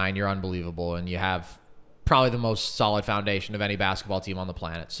 37-9. You're unbelievable, and you have probably the most solid foundation of any basketball team on the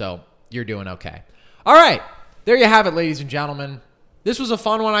planet. So you're doing okay. All right. There you have it, ladies and gentlemen. This was a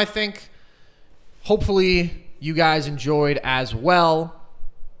fun one, I think. Hopefully you guys enjoyed as well.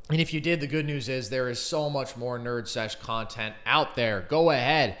 And if you did, the good news is there is so much more Nerd Sesh content out there. Go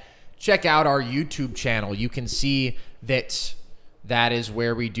ahead. Check out our YouTube channel. You can see that is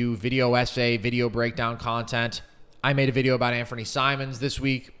where we do video essay, video breakdown content. I made a video about Anthony Simons this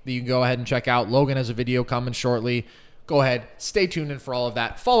week that you can go ahead and check out. Logan has a video coming shortly. Go ahead. Stay tuned in for all of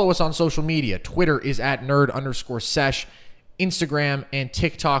that. Follow us on social media. Twitter is at nerd_sesh. Instagram and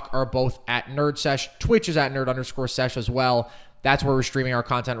TikTok are both at nerdsesh. Twitch is at nerd_sesh as well. That's where we're streaming our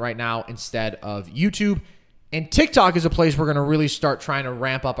content right now instead of YouTube. And TikTok is a place we're going to really start trying to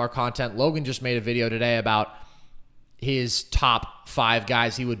ramp up our content. Logan just made a video today about his top 5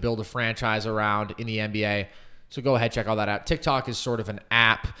 guys he would build a franchise around in the NBA. So go ahead, check all that out. TikTok is sort of an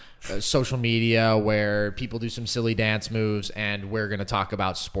app, social media, where people do some silly dance moves, and we're going to talk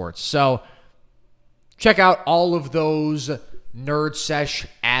about sports. So check out all of those Nerd Sesh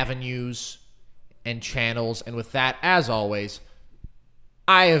avenues and channels. And with that, as always,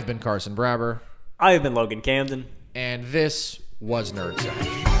 I have been Carson Brabber. I have been Logan Camden. And this was Nerd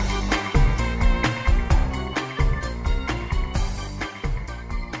Sesh.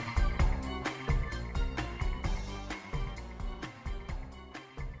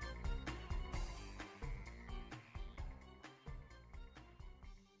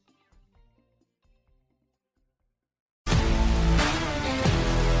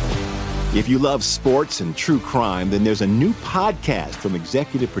 If you love sports and true crime, then there's a new podcast from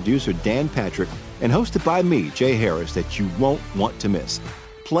executive producer Dan Patrick and hosted by me, Jay Harris, that you won't want to miss.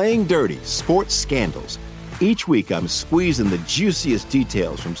 Playing Dirty: Sports Scandals. Each week, I'm squeezing the juiciest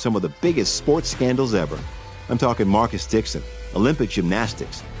details from some of the biggest sports scandals ever. I'm talking Marcus Dixon, Olympic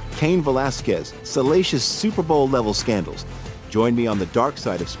gymnastics, Cain Velasquez, salacious Super Bowl-level scandals. Join me on the dark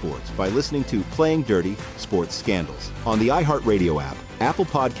side of sports by listening to Playing Dirty: Sports Scandals on the iHeartRadio app, Apple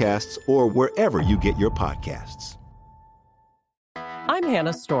Podcasts, or wherever you get your podcasts. I'm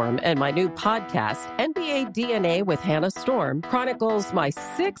Hannah Storm, and my new podcast, NBA DNA with Hannah Storm, chronicles my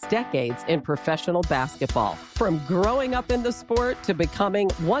 6 decades in professional basketball. From growing up in the sport to becoming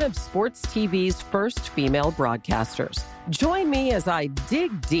one of sports TV's first female broadcasters. Join me as I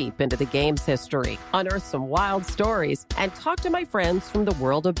dig deep into the game's history, unearth some wild stories, and talk to my friends from the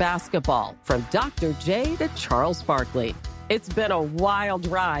world of basketball, from Dr. J to Charles Barkley. It's been a wild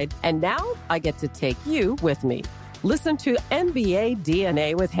ride, and now I get to take you with me. Listen to NBA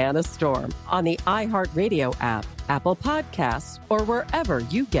DNA with Hannah Storm on the iHeartRadio app, Apple Podcasts, or wherever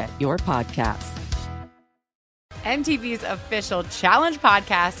you get your podcasts. MTV's official Challenge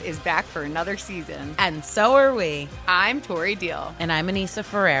podcast is back for another season. And so are we. I'm Tori Deal. And I'm Anissa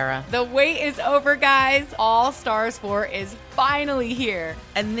Ferreira. The wait is over, guys. All Stars 4 is finally here.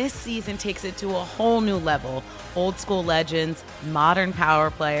 And this season takes it to a whole new level. Old school legends, modern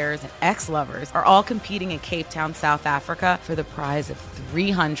power players, and ex-lovers are all competing in Cape Town, South Africa for the prize of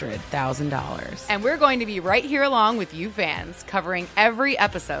 $300,000. And we're going to be right here along with you fans, covering every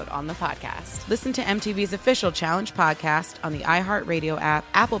episode on the podcast. Listen to MTV's official Challenge podcast on the iHeartRadio app,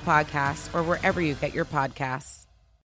 Apple Podcasts, or wherever you get your podcasts.